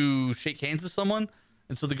to shake hands with someone.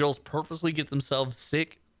 And so the girls purposely get themselves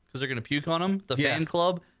sick because they're going to puke on him, the Yeah. fan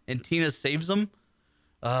club. And Tina saves them.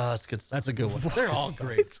 It's good stuff. That's a good one. They're all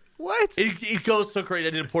great. What? It goes so crazy.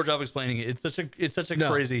 I did a poor job explaining it. It's such a No.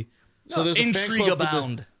 crazy. So there's a fan Intrigue club for this-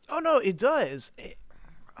 abound. Oh no, it does.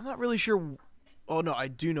 I'm not really sure. Oh no, I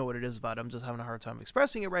do know what it is about. I'm just having a hard time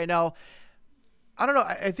expressing it right now. I don't know.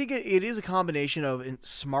 I think it is a combination of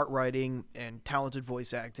smart writing and talented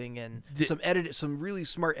voice acting and some really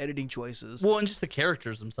smart editing choices. Well, and just the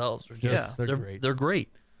characters themselves are just, Yeah. They're great. They're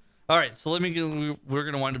great. All right, so we're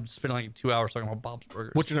gonna wind up spending like 2 hours talking about Bob's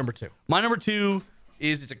Burgers. What's your number 2? My number 2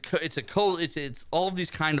 is it's all of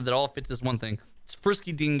these kind of that all fit this one thing. It's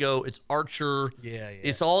Frisky Dingo. It's Archer. Yeah.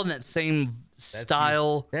 It's all in that same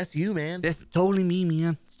style. That's you, man. That's totally me,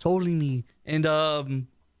 man. It's totally me. And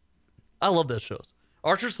I love those shows.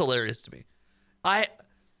 Archer's hilarious to me. I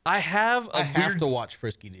have a I have weird. to watch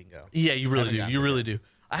Frisky Dingo. Yeah, you really haven't do. gotten You to really do.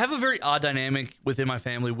 I have a very odd dynamic within my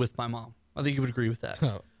family with my mom. I think you would agree with that.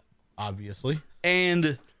 Obviously.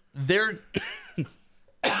 And their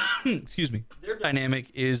excuse me, their dynamic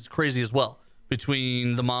is crazy as well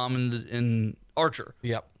between the mom and Archer.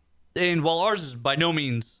 Yep. And while ours is by no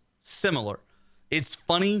means similar, it's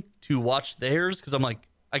funny to watch theirs because I'm like,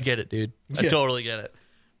 I get it, dude. I Yeah. totally get it.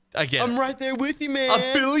 I get I'm it. right there with you, man.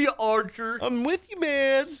 I feel you, Archer. I'm with you,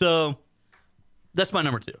 man. So that's my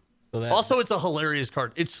number 2. So that, Also, it's a hilarious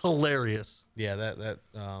card. It's hilarious. yeah, that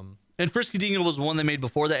And Frisky Dingo was one they made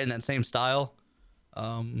before that in that same style.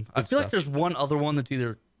 I feel like stuff. there's one other one that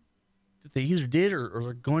they either did or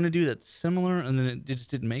they're going to do that's similar, and then it just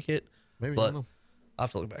didn't make it. maybe. I But don't know. I'll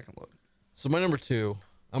have to look back and look. So my number 2,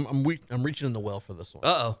 I'm reaching in the well for this one.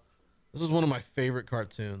 Uh-oh. This is one of my favorite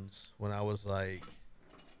cartoons when I was like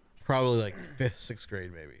probably like 5th, 6th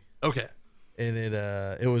grade maybe. Okay. And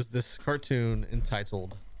it was this cartoon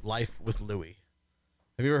entitled Life with Louie.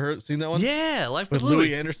 Have you ever seen that one? Yeah, Life with With Louis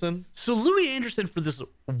Louie. Anderson? So Louis Anderson, for this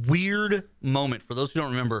weird moment, for those who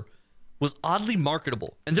don't remember, was oddly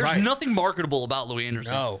marketable. And there's Right. nothing marketable about Louis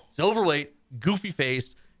Anderson. No. He's overweight, goofy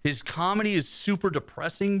faced. His comedy is super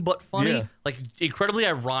depressing but funny, Yeah. like incredibly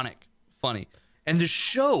ironic funny. And the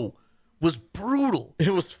show was brutal,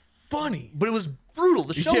 It was funny. but it was brutal.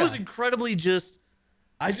 The show Yeah. was incredibly just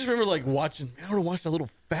I just remember like watching, I want to watch that little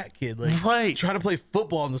fat kid like Right. try to play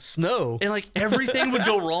football in the snow. and like everything would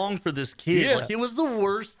go wrong for this kid. Yeah. Like it was the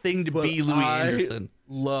worst thing to But be Louis I Anderson.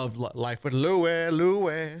 loved Life with Louie.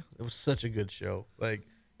 It was such a good show. Like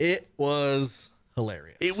it was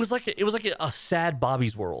hilarious. It was like a sad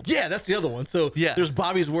Bobby's World. Yeah, that's the other one. So Yeah. there's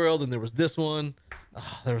Bobby's World and there was this one.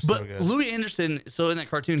 Oh, they were so But good. Louis Anderson, so in that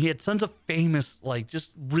cartoon, he had tons of famous, like,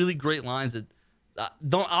 just really great lines that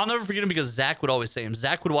I'll never forget him because Zach would always say him.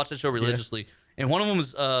 Zach would watch the show religiously, and one of them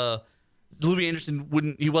was Louis Anderson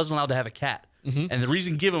wasn't allowed to have a cat, Mm-hmm. and the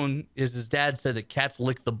reason given is his dad said that cats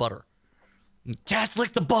lick the butter. Cats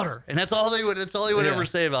lick the butter, and that's all he would Yeah. ever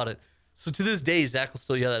say about it. So to this day, Zach will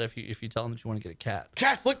still yell that if you tell him that you want to get a cat.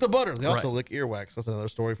 Cats lick the butter. They also Right. lick earwax. That's another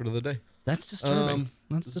story for another day. That's disturbing.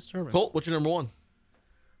 That's disturbing. Colt, what's your number 1?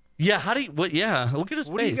 Yeah, how do you? What? Yeah, look at his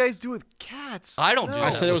What do face. you guys do with cats? I don't do No.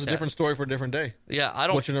 I that. said it was a with different cats. story for a different day. Yeah, I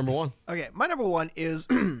don't. What's your number 1? Okay, my number one is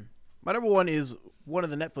one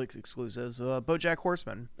of the Netflix exclusives, BoJack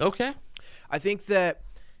Horseman. Okay. I think that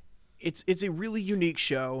it's a really unique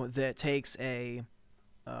show that takes it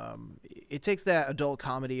takes that adult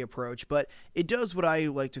comedy approach, but it does what I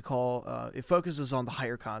like to call it focuses on the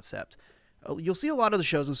higher concept. You'll see a lot of the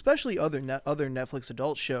shows, especially other Netflix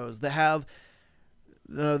adult shows, that have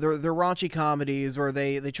they're raunchy comedies or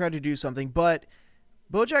they try to do something, but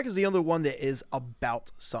BoJack is the only one that is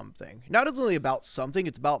about something. Not only about something,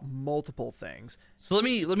 it's about multiple things. So let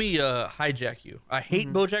me hijack you. I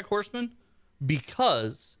hate BoJack Horseman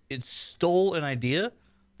because it stole an idea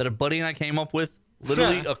that a buddy and I came up with.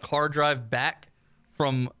 Literally a car drive back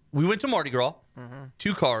from. We went to Mardi Gras,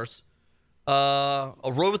 2 cars, a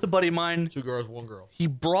road with a buddy of mine. 2 girls, 1 girl. He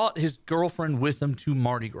brought his girlfriend with him to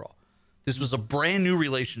Mardi Gras. This was a brand new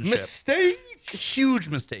relationship. Mistake. Huge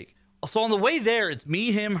mistake. So on the way there, it's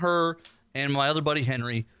me, him, her, and my other buddy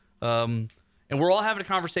Henry, and we're all having a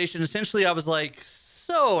conversation. Essentially, I was like,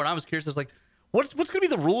 and I was curious. I was like, what's going to be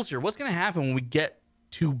the rules here? What's going to happen when we get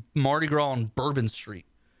to Mardi Gras on Bourbon Street?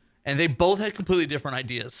 And they both had completely different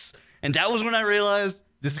ideas. And that was when I realized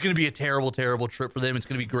this is going to be a terrible, terrible trip for them. It's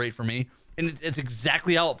going to be great for me. And it's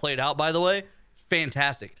exactly how it played out, by the way.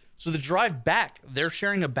 Fantastic. So the drive back, they're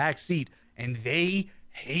sharing a back seat, and they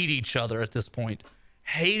hate each other at this point.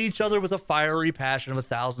 Hate each other with a fiery passion of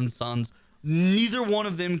 1,000 suns. Neither one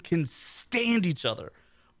of them can stand each other.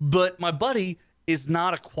 But my buddy is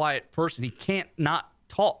not a quiet person. He can't not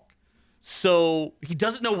talk. So he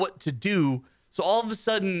doesn't know what to do. So all of a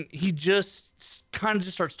sudden, he just kind of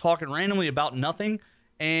just starts talking randomly about nothing.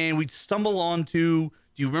 And we stumble onto,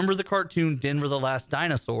 do you remember the cartoon Denver the Last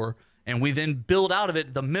Dinosaur? And we then build out of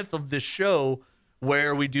it the myth of this show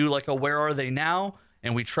where we do like a Where Are They Now?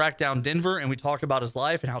 And we track down Denver and we talk about his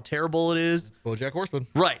life and how terrible it is. BoJack Horseman.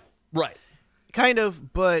 Right. Kind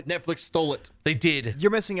of, but Netflix stole it. They did. you're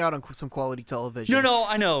missing out on some quality television. No,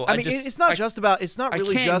 I know. I mean, it's not really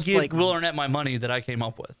I can't just give like Will Arnett my money that I came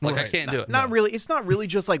up with. Like, I Right. can't do it. not really. It's not really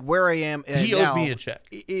just like where I am. He owes me a check.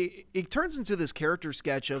 It turns into this character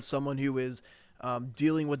sketch of someone who is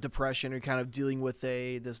dealing with depression or kind of dealing with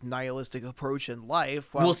this nihilistic approach in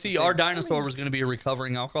life. We'll see. Our dinosaur was going to be a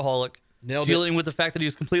recovering alcoholic Nailed it. dealing with the fact that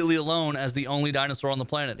he's completely alone as the only dinosaur on the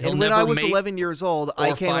planet. He'll And when never I was mate 11 years old, I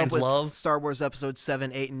or came up find with love. Star Wars Episodes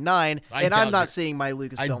 7, 8, and 9, I and I'm doubt not it. seeing my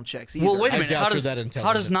Lucasfilm checks either. Well, wait a I minute. doubt How you're does, that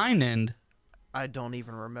how does intelligent. 9 end? I don't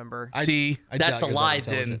even remember. See, I that's doubt a you're that lie,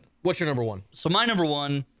 intelligent. then. What's your number one? So my number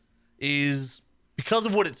one is, because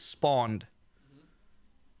of what it spawned,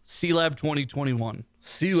 C-Lab 2021.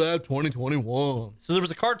 C-Lab 2021. So there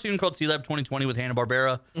was a cartoon called C-Lab 2020 with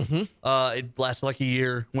Hanna-Barbera. It lasted like a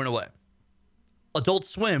year, went away. Adult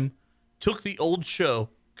Swim took the old show,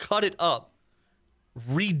 cut it up,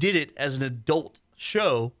 redid it as an adult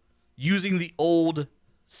show using the old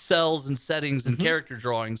cells and settings and character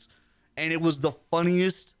drawings, and it was the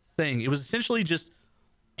funniest thing. It was essentially just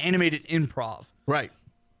animated improv. Right.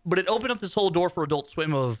 But it opened up this whole door for Adult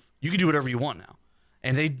Swim of, you can do whatever you want now.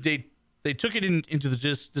 And they took it into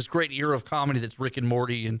this great era of comedy that's Rick and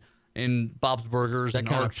Morty and Bob's Burgers That and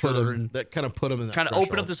kind of put Archer, him. and That kind of put him in that. kind of opened up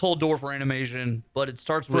threshold. this whole door for animation. But it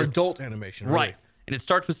starts for with adult animation. right, Really. and it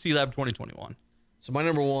starts with C-Lab 2021. So my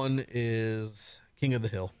number one is King of the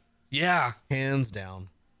Hill, Yeah, hands down.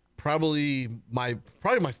 Probably my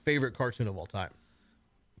favorite cartoon of all time.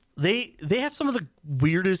 they have some of the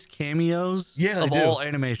weirdest cameos Yeah, they of do. all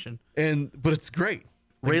animation. But it's great.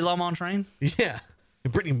 Ray LaMontagne Yeah.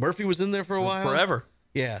 And Brittany Murphy was in there for a while. forever.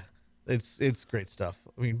 Yeah. It's great stuff.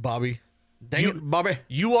 I mean, Bobby. Dang it, Bobby.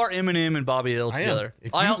 You are Eminem and Bobby Hill I am.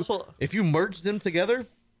 together. If you merge them together,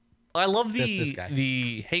 I love That's this guy.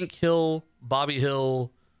 the Hank Hill, Bobby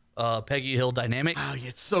Hill, Peggy Hill dynamic. oh, yeah,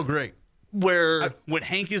 it's so great. Where when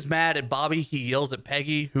Hank is mad at Bobby, he yells at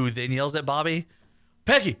Peggy, who then yells at Bobby.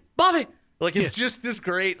 Peggy, Bobby! Like, it's just this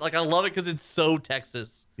great. Like, I love it because it's so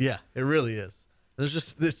Texas. Yeah, it really is.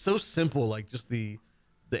 It's so simple, like just the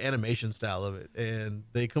animation style of it, and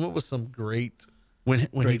they come up with some great.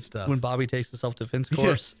 Great stuff. When Bobby takes the self-defense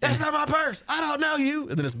course. That's not my purse. I don't know you.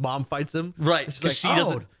 And then his mom fights him. Right, And she's 'cause like, she oh,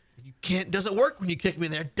 doesn't- you can't. Doesn't work when you kick me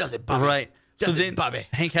there, does it, Bobby? Right. So Does it, then Bobby?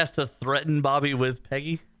 Hank has to threaten Bobby with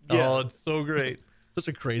Peggy. Yeah. Oh, it's so great. Such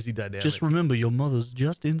a crazy dynamic. Just remember, your mother's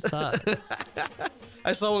just inside.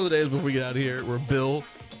 I saw one of the days before we get out of here where Bill,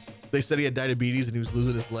 they said he had diabetes and he was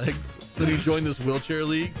losing his legs. So then he joined this wheelchair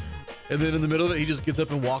league. And then in the middle of it, he just gets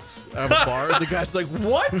up and walks out of a bar. And the guy's like,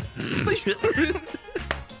 what?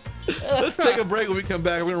 Let's take a break. When we come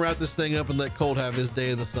back, we're going to wrap this thing up and let Colt have his day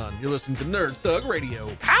in the sun. You're listening to Nerd Thug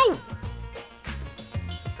Radio. Ow!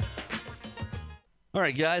 All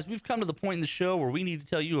right, guys, we've come to the point in the show where we need to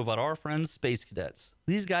tell you about our friends, Space Cadets.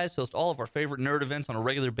 These guys host all of our favorite nerd events on a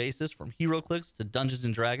regular basis, from HeroClix to Dungeons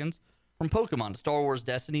 & Dragons, from Pokemon to Star Wars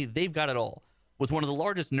Destiny. They've got it all. With one of the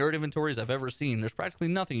largest nerd inventories I've ever seen, there's practically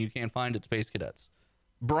nothing you can't find at Space Cadets.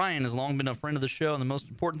 Brian has long been a friend of the show, and the most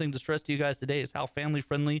important thing to stress to you guys today is how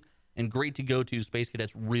family-friendly and great to go to Space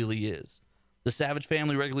Cadets really is. The Savage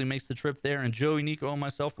family regularly makes the trip there, and Joey, Nico, and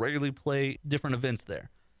myself regularly play different events there.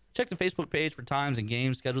 Check the Facebook page for times and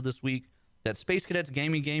games scheduled this week. That's Space Cadets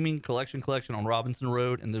Gaming Collection on Robinson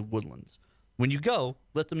Road in the Woodlands. When you go,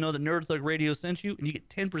 let them know that Nerd Thug Radio sent you, and you get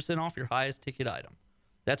 10% off your highest ticket item.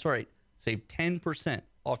 That's right, save 10%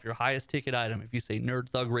 off your highest ticket item if you say Nerd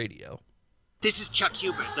Thug Radio. This is Chuck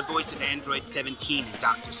Huber, the voice of Android 17 and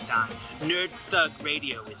Dr. Stein. Nerd Thug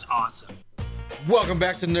Radio is awesome. Welcome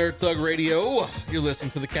back to Nerd Thug Radio. You're listening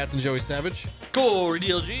to the Captain Joey Savage. Corey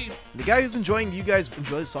DLG. The guy who's enjoying, you guys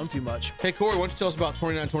enjoy the song too much. Hey, Corey, why don't you tell us about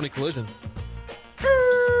 2920 Collision?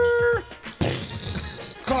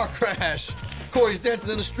 Car crash. Corey's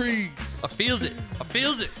dancing in the streets. I feels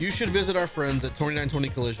it. You should visit our friends at 2920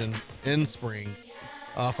 Collision in Spring.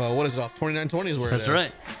 Off 2920 is where That's it is.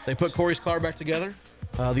 right. They put Corey's car back together.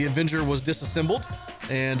 The Avenger was disassembled,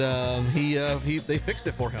 and they fixed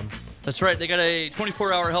it for him. That's right. They got a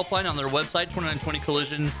 24-hour helpline on their website, 2920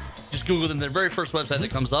 Collision. Just Google them. Their very first website that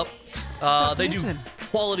comes up. They do dancing.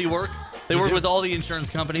 quality work. They work with all the insurance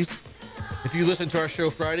companies. If you listen to our show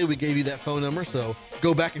Friday, we gave you that phone number, so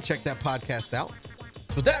go back and check that podcast out.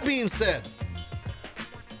 With that being said,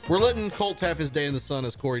 we're letting Colt have his day in the sun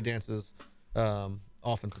as Corey dances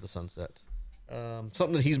off into the sunset.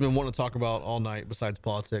 Something that he's been wanting to talk about all night besides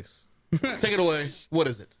politics. Take it away. What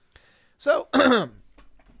is it? So, all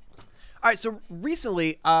right. So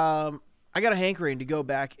recently, I got a hankering to go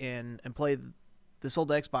back and play this old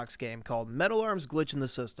Xbox game called Metal Arms Glitch in the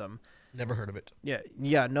System. Never heard of it.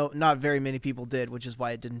 Yeah. No, not very many people did, which is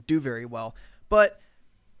why it didn't do very well. But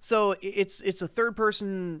so it's a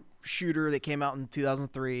third-person shooter that came out in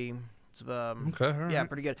 2003. It's, Okay, all yeah, right.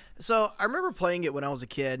 pretty good. So I remember playing it when I was a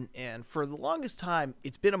kid, and for the longest time,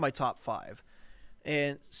 it's been in my top 5.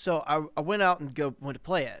 And so I went out and went to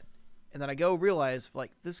play it, and then I realize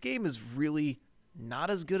like this game is really not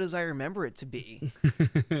as good as I remember it to be.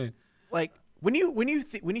 Like when you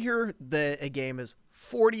hear that a game is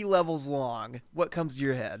 40 levels long, what comes to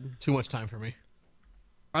your head? Too much time for me.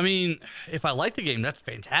 I mean, if I like the game, that's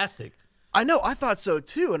fantastic. I know, I thought so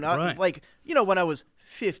too, and Right. when I was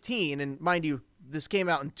 15, and mind you, this came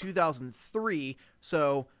out in 2003,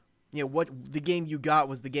 so what the game you got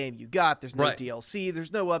was the game you got. There's no Right. DLC,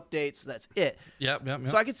 there's no updates. That's it. Yep.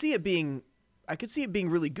 So I could see it being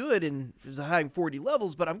really good and having 40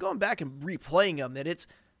 levels, but I'm going back and replaying them, and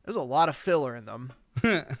there's a lot of filler in them.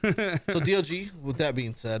 So DLG, with that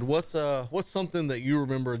being said, what's something that you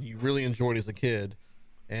remember you really enjoyed as a kid,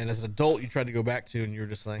 and as an adult you tried to go back to, and you're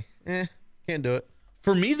just like, can't do it.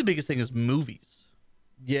 For me, the biggest thing is movies.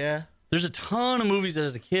 Yeah, There's a ton of movies that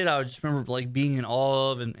as a kid I would just remember like being in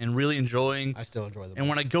awe of and really enjoying. I still enjoy them. And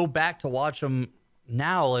when I go back to watch them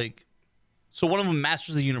now, like, so one of them,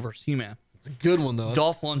 Masters of the Universe, He-Man, it's a good one though.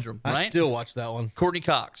 Dolph Lundgren, I right? still watch that one. Courtney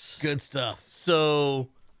Cox. Good stuff. So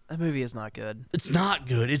That movie is not good. it's not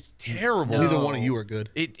good. It's terrible. Neither one of you are good.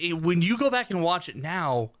 When you go back and watch it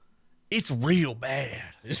now, it's real bad.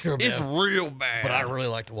 It's real bad. It's real bad. But I really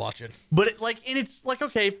like to watch it. But it's like,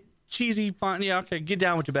 okay, cheesy, fine, yeah, okay, get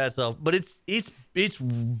down with your bad self. But it's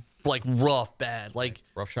like rough bad, like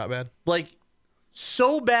Rough shot bad.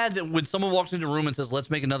 so bad that when someone walks into a room and says, "Let's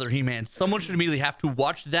make another He-Man," someone should immediately have to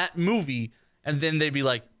watch that movie, and then they'd be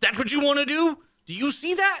like, "That's what you want to do? Do you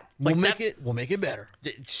see that?" Like, We'll make it better.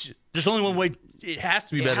 There's only one way. It has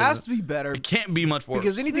to be It better. has to be better, It can't be much worse.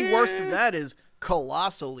 because anything worse than that is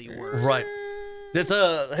colossally worse. Right. That's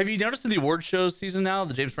have you noticed in the award shows season now,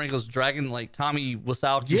 the James Franco's dragging like Tommy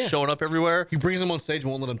Wiseau keeps Yeah. showing up everywhere? He brings him on stage and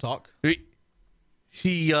won't let him talk.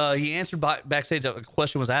 He answered backstage a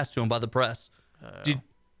question was asked to him by the press.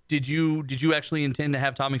 Did you actually intend to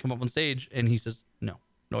have Tommy come up on stage? And he says, no,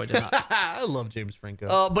 I did not. I love James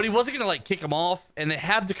Franco. But he wasn't gonna like kick him off, and they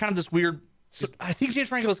have the kind of this weird. So I think James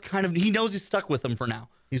Franco is he knows he's stuck with him for now.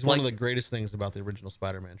 He's one of the greatest things about the original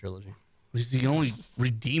Spider-Man trilogy. He's the only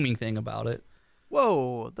redeeming thing about it.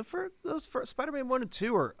 Whoa, those Spider-Man 1 and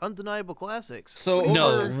 2 are undeniable classics. So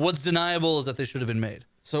No, what's deniable is that they should have been made.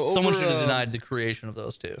 So Someone over, should have denied the creation of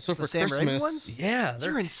those two. So for The Sam Raimi Christmas, ones? Yeah, You're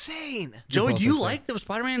they're insane. Joey. both Do you insane. like the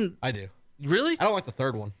Spider-Man? I do. Really? I don't like the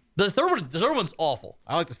third one. The third one's awful.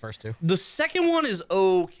 I like the first two. The second one is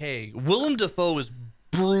okay. Willem Dafoe is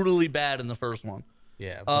brutally bad in the first one.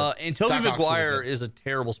 Yeah. And Tobey Doc Ock's really Maguire good. is a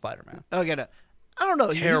terrible Spider-Man. Okay, no. I don't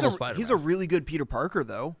know. Terrible he's Spider-Man. a really good Peter Parker,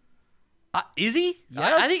 though. Is he?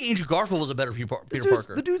 Yes. I think Andrew Garfield was a better Peter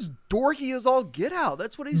Parker. The dude's dorky as all get out.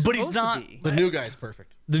 That's what he's But supposed he's not- to be. The new guy is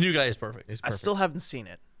perfect. The new guy is perfect. He's I perfect. still haven't seen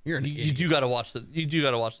it. You're an You idiot. do gotta watch You do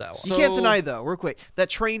gotta watch that one. You can't So- deny though, real quick, that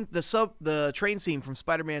the train scene from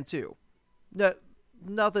Spider-Man 2. No,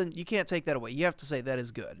 nothing. You can't take that away. You have to say that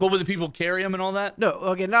is good. But when the people carry him and all that, No,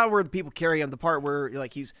 okay, not where the people carry him. The part where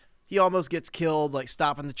like he almost gets killed, like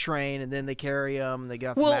stopping the train, and then they carry him. They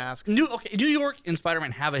got the well, mask. New York and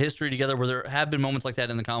Spider-Man have a history together where there have been moments like that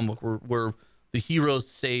in the comic book where the heroes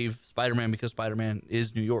save Spider-Man because Spider-Man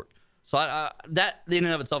is New York. So that in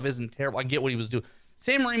and of itself isn't terrible. I get what he was doing.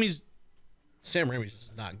 Sam Raimi's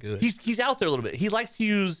just not good. he's out there a little bit. He likes to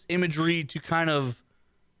use imagery to kind of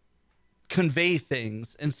convey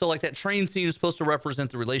things, and so like that train scene is supposed to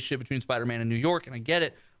represent the relationship between Spider-Man and New York, and I get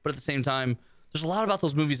it. But at the same time, there's a lot about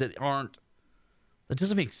those movies that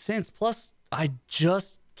doesn't make sense. Plus, I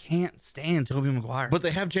just can't stand Tobey Maguire. But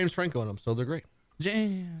they have James Franco in them, so they're great.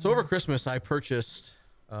 James. So over Christmas, I purchased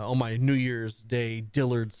on my New Year's Day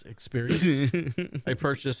Dillard's experience. I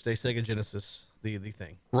purchased a Sega Genesis, the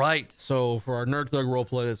thing. Right. So for our Nerd Thug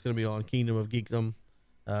roleplay, that's going to be on Kingdom of Geekdom.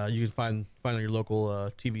 You can find on your local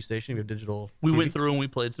TV station. We have digital. We TV. went through and we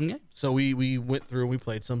played some games. So we went through and we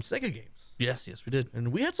played some Sega games, Yes, we did.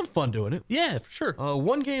 and we had some fun doing it. Yeah, for sure.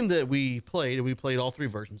 One game that we played, and we played all three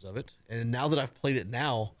versions of it. And now that I've played it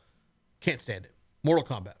now, can't stand it. Mortal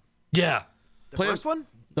Kombat. Yeah. The Play first one?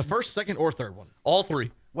 The first, second, or third one. All three.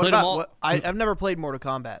 What Played them about all. what? I've never played Mortal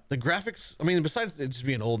Kombat. The graphics, I mean, besides it just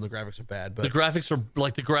being old and the graphics are bad, but The graphics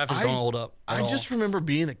don't hold up. at I all. just remember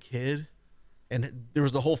being a kid, and there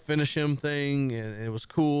was the whole finish him thing, and it was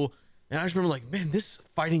cool. And I just remember like, man, this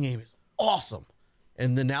fighting game is awesome.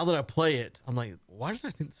 And then now that I play it, I'm like, why did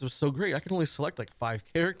I think this was so great? I can only select like 5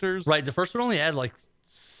 characters. Right. The first one only had like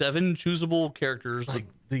 7 choosable characters. Like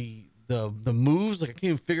the moves, like I can't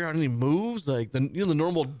even figure out any moves. Like the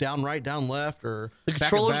normal down right, down left, or the back and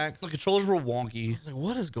controllers, back. the controllers were wonky. It's like,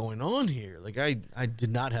 what is going on here? Like I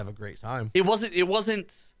did not have a great time. It wasn't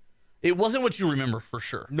what you remember for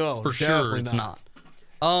sure. No, for sure definitely it's not.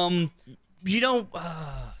 not.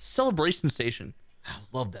 Celebration Station. I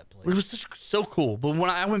love that It place. was so cool. But when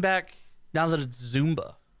I went back, now that it's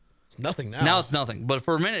Zumba, It's nothing now. Now it's nothing. But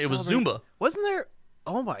for a minute, it was Zumba. Wasn't there?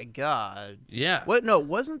 Oh my god. Yeah. What? No,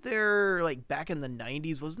 wasn't there like back in the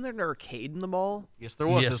 '90s? Wasn't there an arcade in the mall? Yes, there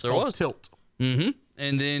was. Yes, It's there called was. Tilt. Mm-hmm.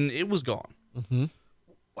 And then it was gone.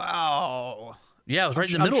 Wow. Yeah, it was right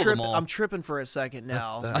in the middle of the mall. I'm tripping for a second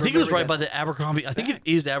now. that- I think it was right by That's- the Abercrombie. I think it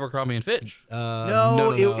is Abercrombie and Fitch.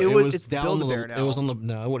 No, it was- it's down the. Build-A-Bear It was now. on the.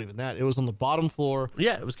 No, it wasn't even that. It was on the bottom floor.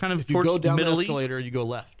 Yeah, it was kind of If you towards go down the middle. escalator, you go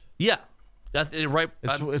left. Yeah, that's it, right.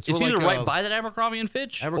 It's It's where, either like, right by that Abercrombie and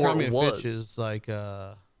Fitch, Abercrombie or it and was. Fitch is like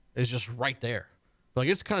is just right there. Like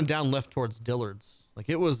it's kind of down left towards Dillard's. Like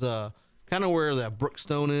it was kind of where that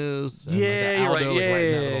Brookstone is. And like Yeah, that you're Aldo, right. like, Yeah, right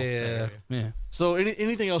in that yeah, little yeah, area. yeah. So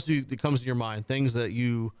anything else that comes to your mind? Things that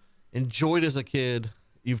you enjoyed as a kid,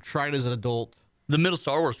 you've tried as an adult. The middle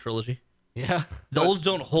Star Wars trilogy. Yeah, Those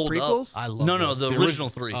don't hold prequels? up. I love. No, those. the ori- original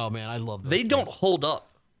three. Oh man, I love those. They things. don't hold up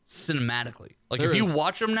cinematically. Like There if you is-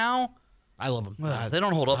 watch them now, I love them. they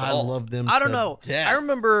don't hold up I at all. love them. I don't to know. death.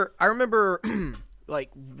 I remember like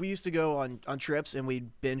we used to go on trips and we'd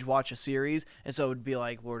binge watch a series, and so it would be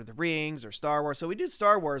like Lord of the Rings or Star Wars. So we did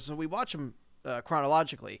Star Wars, and we watch them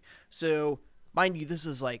chronologically. So mind you, this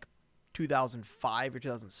is like 2005 or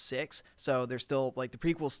 2006, so they're still like the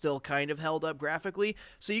prequels still kind of held up graphically.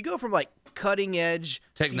 So you go from like cutting edge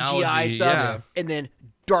Technology, CGI stuff, yeah. and then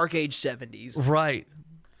Dark Age 70s. Right.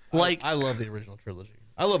 Like I love the original trilogy.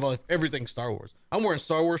 I love everything Star Wars. I'm wearing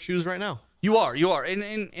Star Wars shoes right now. you are, and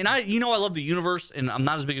I, I love the universe, and I'm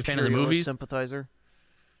not as big a fan of the Imperialist movies. sympathizer.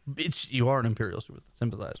 You are an imperial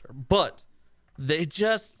sympathizer, but they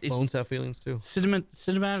just Bones have feelings too.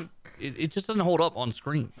 cinematic. It just doesn't hold up on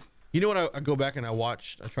screen. You know what? I go back and I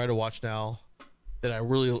try to watch now that I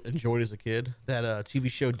really enjoyed as a kid. That TV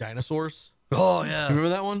show Dinosaurs. Oh yeah, Remember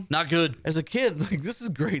that one? not good. As a kid, like this is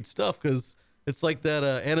great stuff because it's like that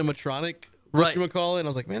animatronic. Right. Whatchamacallit, and I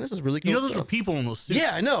was like, man, this is really cool. You know those stuff. were people in those suits.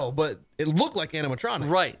 Yeah, I know, but it looked like animatronics.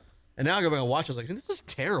 Right. And now I go back and watch. I was like, this is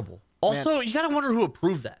terrible. Also, you gotta wonder who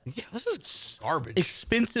approved that. Yeah, this is garbage.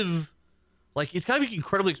 Expensive, like it's gotta be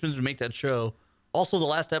incredibly expensive to make that show. Also, the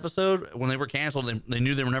last episode when they were canceled, they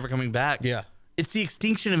knew they were never coming back. Yeah. It's the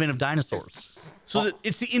extinction event of dinosaurs. So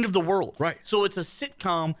it's the end of the world. Right. So it's a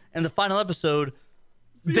sitcom, and the final episode,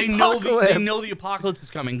 they know the apocalypse is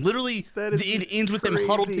coming. Literally, That is it ends with them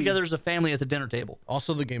huddled crazy. together as a family at the dinner table.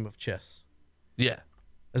 Also, the game of chess. Yeah.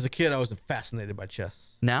 As a kid, I was fascinated by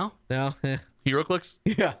chess. Now, Now, HeroClix.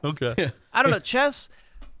 yeah. Okay. Yeah. I don't know. Chess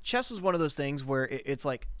is one of those things where it's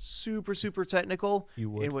like super technical. You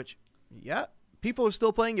would. In which, yeah, people are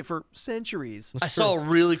still playing it for centuries. I saw a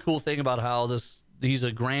really cool thing about how he's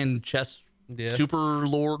a grand chess Yeah. super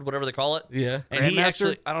lord, whatever they call it. Yeah. And he Grandmaster?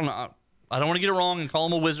 actually, I don't know. I don't want to get it wrong and call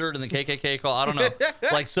him a wizard and the KKK call. I don't know.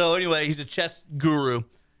 Like, so anyway, he's a chess guru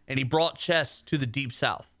and he brought chess to the deep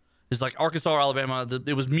south. It's like Arkansas or Alabama.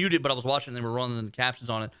 It was muted, but I was watching. They were running the captions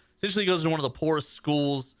on it. Essentially, he goes to one of the poorest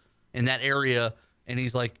schools in that area, and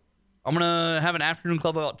he's like, "I'm gonna have an afternoon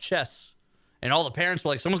club about chess." And all the parents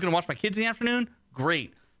were like, "Someone's gonna watch my kids in the afternoon?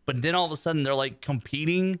 Great!" But then all of a sudden, they're like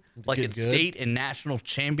competing, like Kid at good? state and national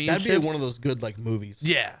championships. That'd be one of those good like movies.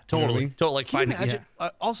 Yeah, You know what I totally. mean? Totally. Like Can you finding,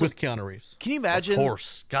 imagine? Also, With Keanu Reeves. can you yeah. Of imagine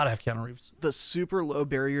course, gotta have Keanu Reeves. the super low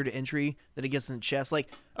barrier to entry that it gets in chess?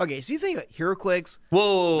 Like, okay, so you think about HeroClix,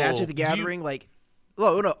 Whoa, Magic the do you- Gathering, like.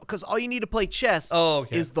 No, because all you need to play chess Oh,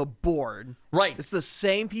 okay. is the board. Right. It's the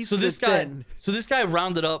same piece So as this it's guy, been.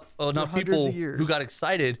 rounded up enough hundreds people of years. who got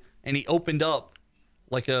excited, and he opened up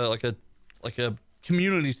like a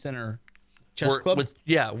community center Chess club?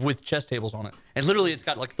 with chess tables on it, and literally it's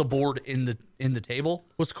got like the board in the table,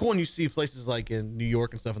 What's cool when you see places like in New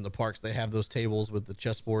York and stuff in the parks, they have those tables with the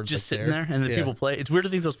chessboards just like sitting there, and the Yeah. people play. It's weird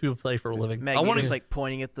to think those people play for a living. Meg, I want just to like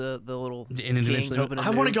pointing at the little and king eventually, hoping it I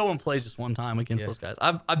want to moves. go and play just one time against those guys.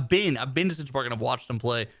 I've been to Central Park and I've watched them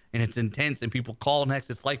play, and it's intense, and people call next.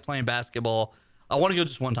 It's like playing basketball. I want to go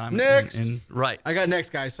just one time. Next. and right. I got next,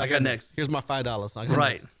 guys. I got next. Here's my $5. I got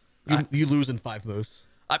Right. next. You lose in 5 moves.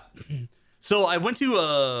 So I went to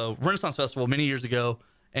a Renaissance Festival many years ago,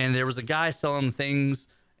 and there was a guy selling things,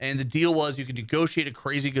 and the deal was you could negotiate a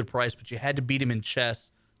crazy good price, but you had to beat him in chess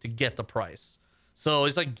to get the price. So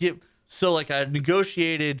it's like I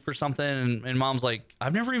negotiated for something, and Mom's like,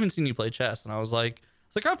 "I've never even seen you play chess," and I was like,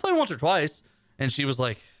 "I've played once or twice," and she was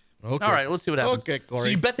like, Okay. "All right, let's see what happens." Okay, Corey. So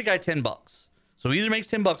you bet the guy $10. So he either makes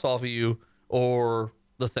 $10 off of you or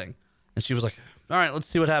the thing, and she was like, "All right, let's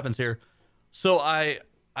see what happens here." So I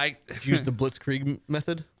Use the Blitzkrieg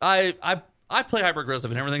method. I play hyper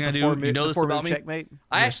aggressive in everything I do. You know this before about move me. checkmate.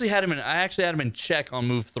 I actually had him in check on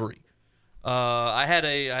move 3.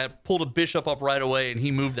 I pulled a bishop up right away, and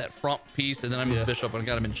he moved that front piece, and then I moved the bishop and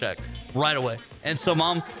got him in check right away. And so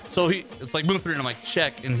it's like move 3, and I'm like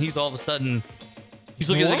check, and he's all of a sudden he's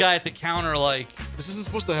looking at the guy at the counter like This isn't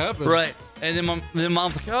supposed to happen. right. And then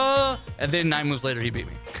mom's like, oh, and then 9 moves later he beat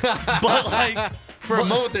me. But like For a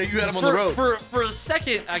moment there, you had him on the ropes. For a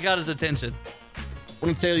second, I got his attention. I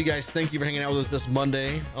want to tell you guys, thank you for hanging out with us this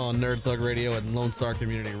Monday on Nerd Thug Radio and Lone Star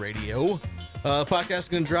Community Radio. Podcast is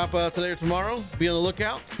going to drop today or tomorrow. Be on the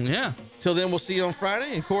lookout. Yeah. Till then, we'll see you on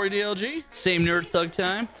Friday. And Corey DLG. Same Nerd Thug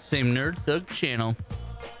time, same Nerd Thug channel.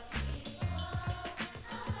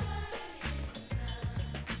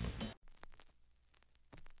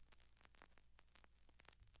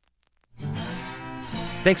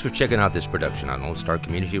 Thanks for checking out this production on Lone Star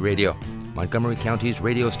Community Radio, Montgomery County's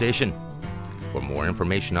radio station. For more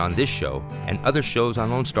information on this show and other shows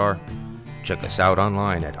on Lone Star, check us out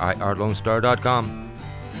online at irlonestar.com.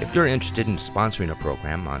 If you're interested in sponsoring a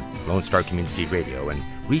program on Lone Star Community Radio and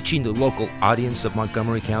reaching the local audience of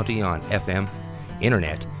Montgomery County on FM,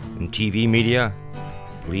 internet, and TV media,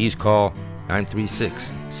 please call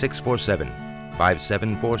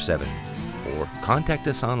 936-647-5747 or contact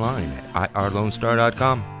us online at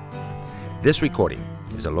irlonestar.com. This recording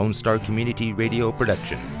is a Lone Star Community Radio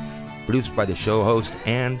production, produced by the show host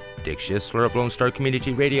and Dick Schisler of Lone Star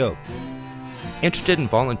Community Radio. Interested in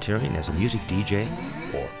volunteering as a music DJ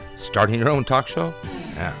or starting your own talk show?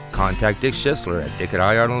 Contact Dick Schisler at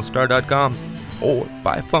dick@irlonestar.com or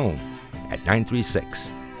by phone at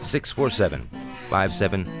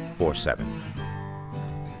 936-647-5747.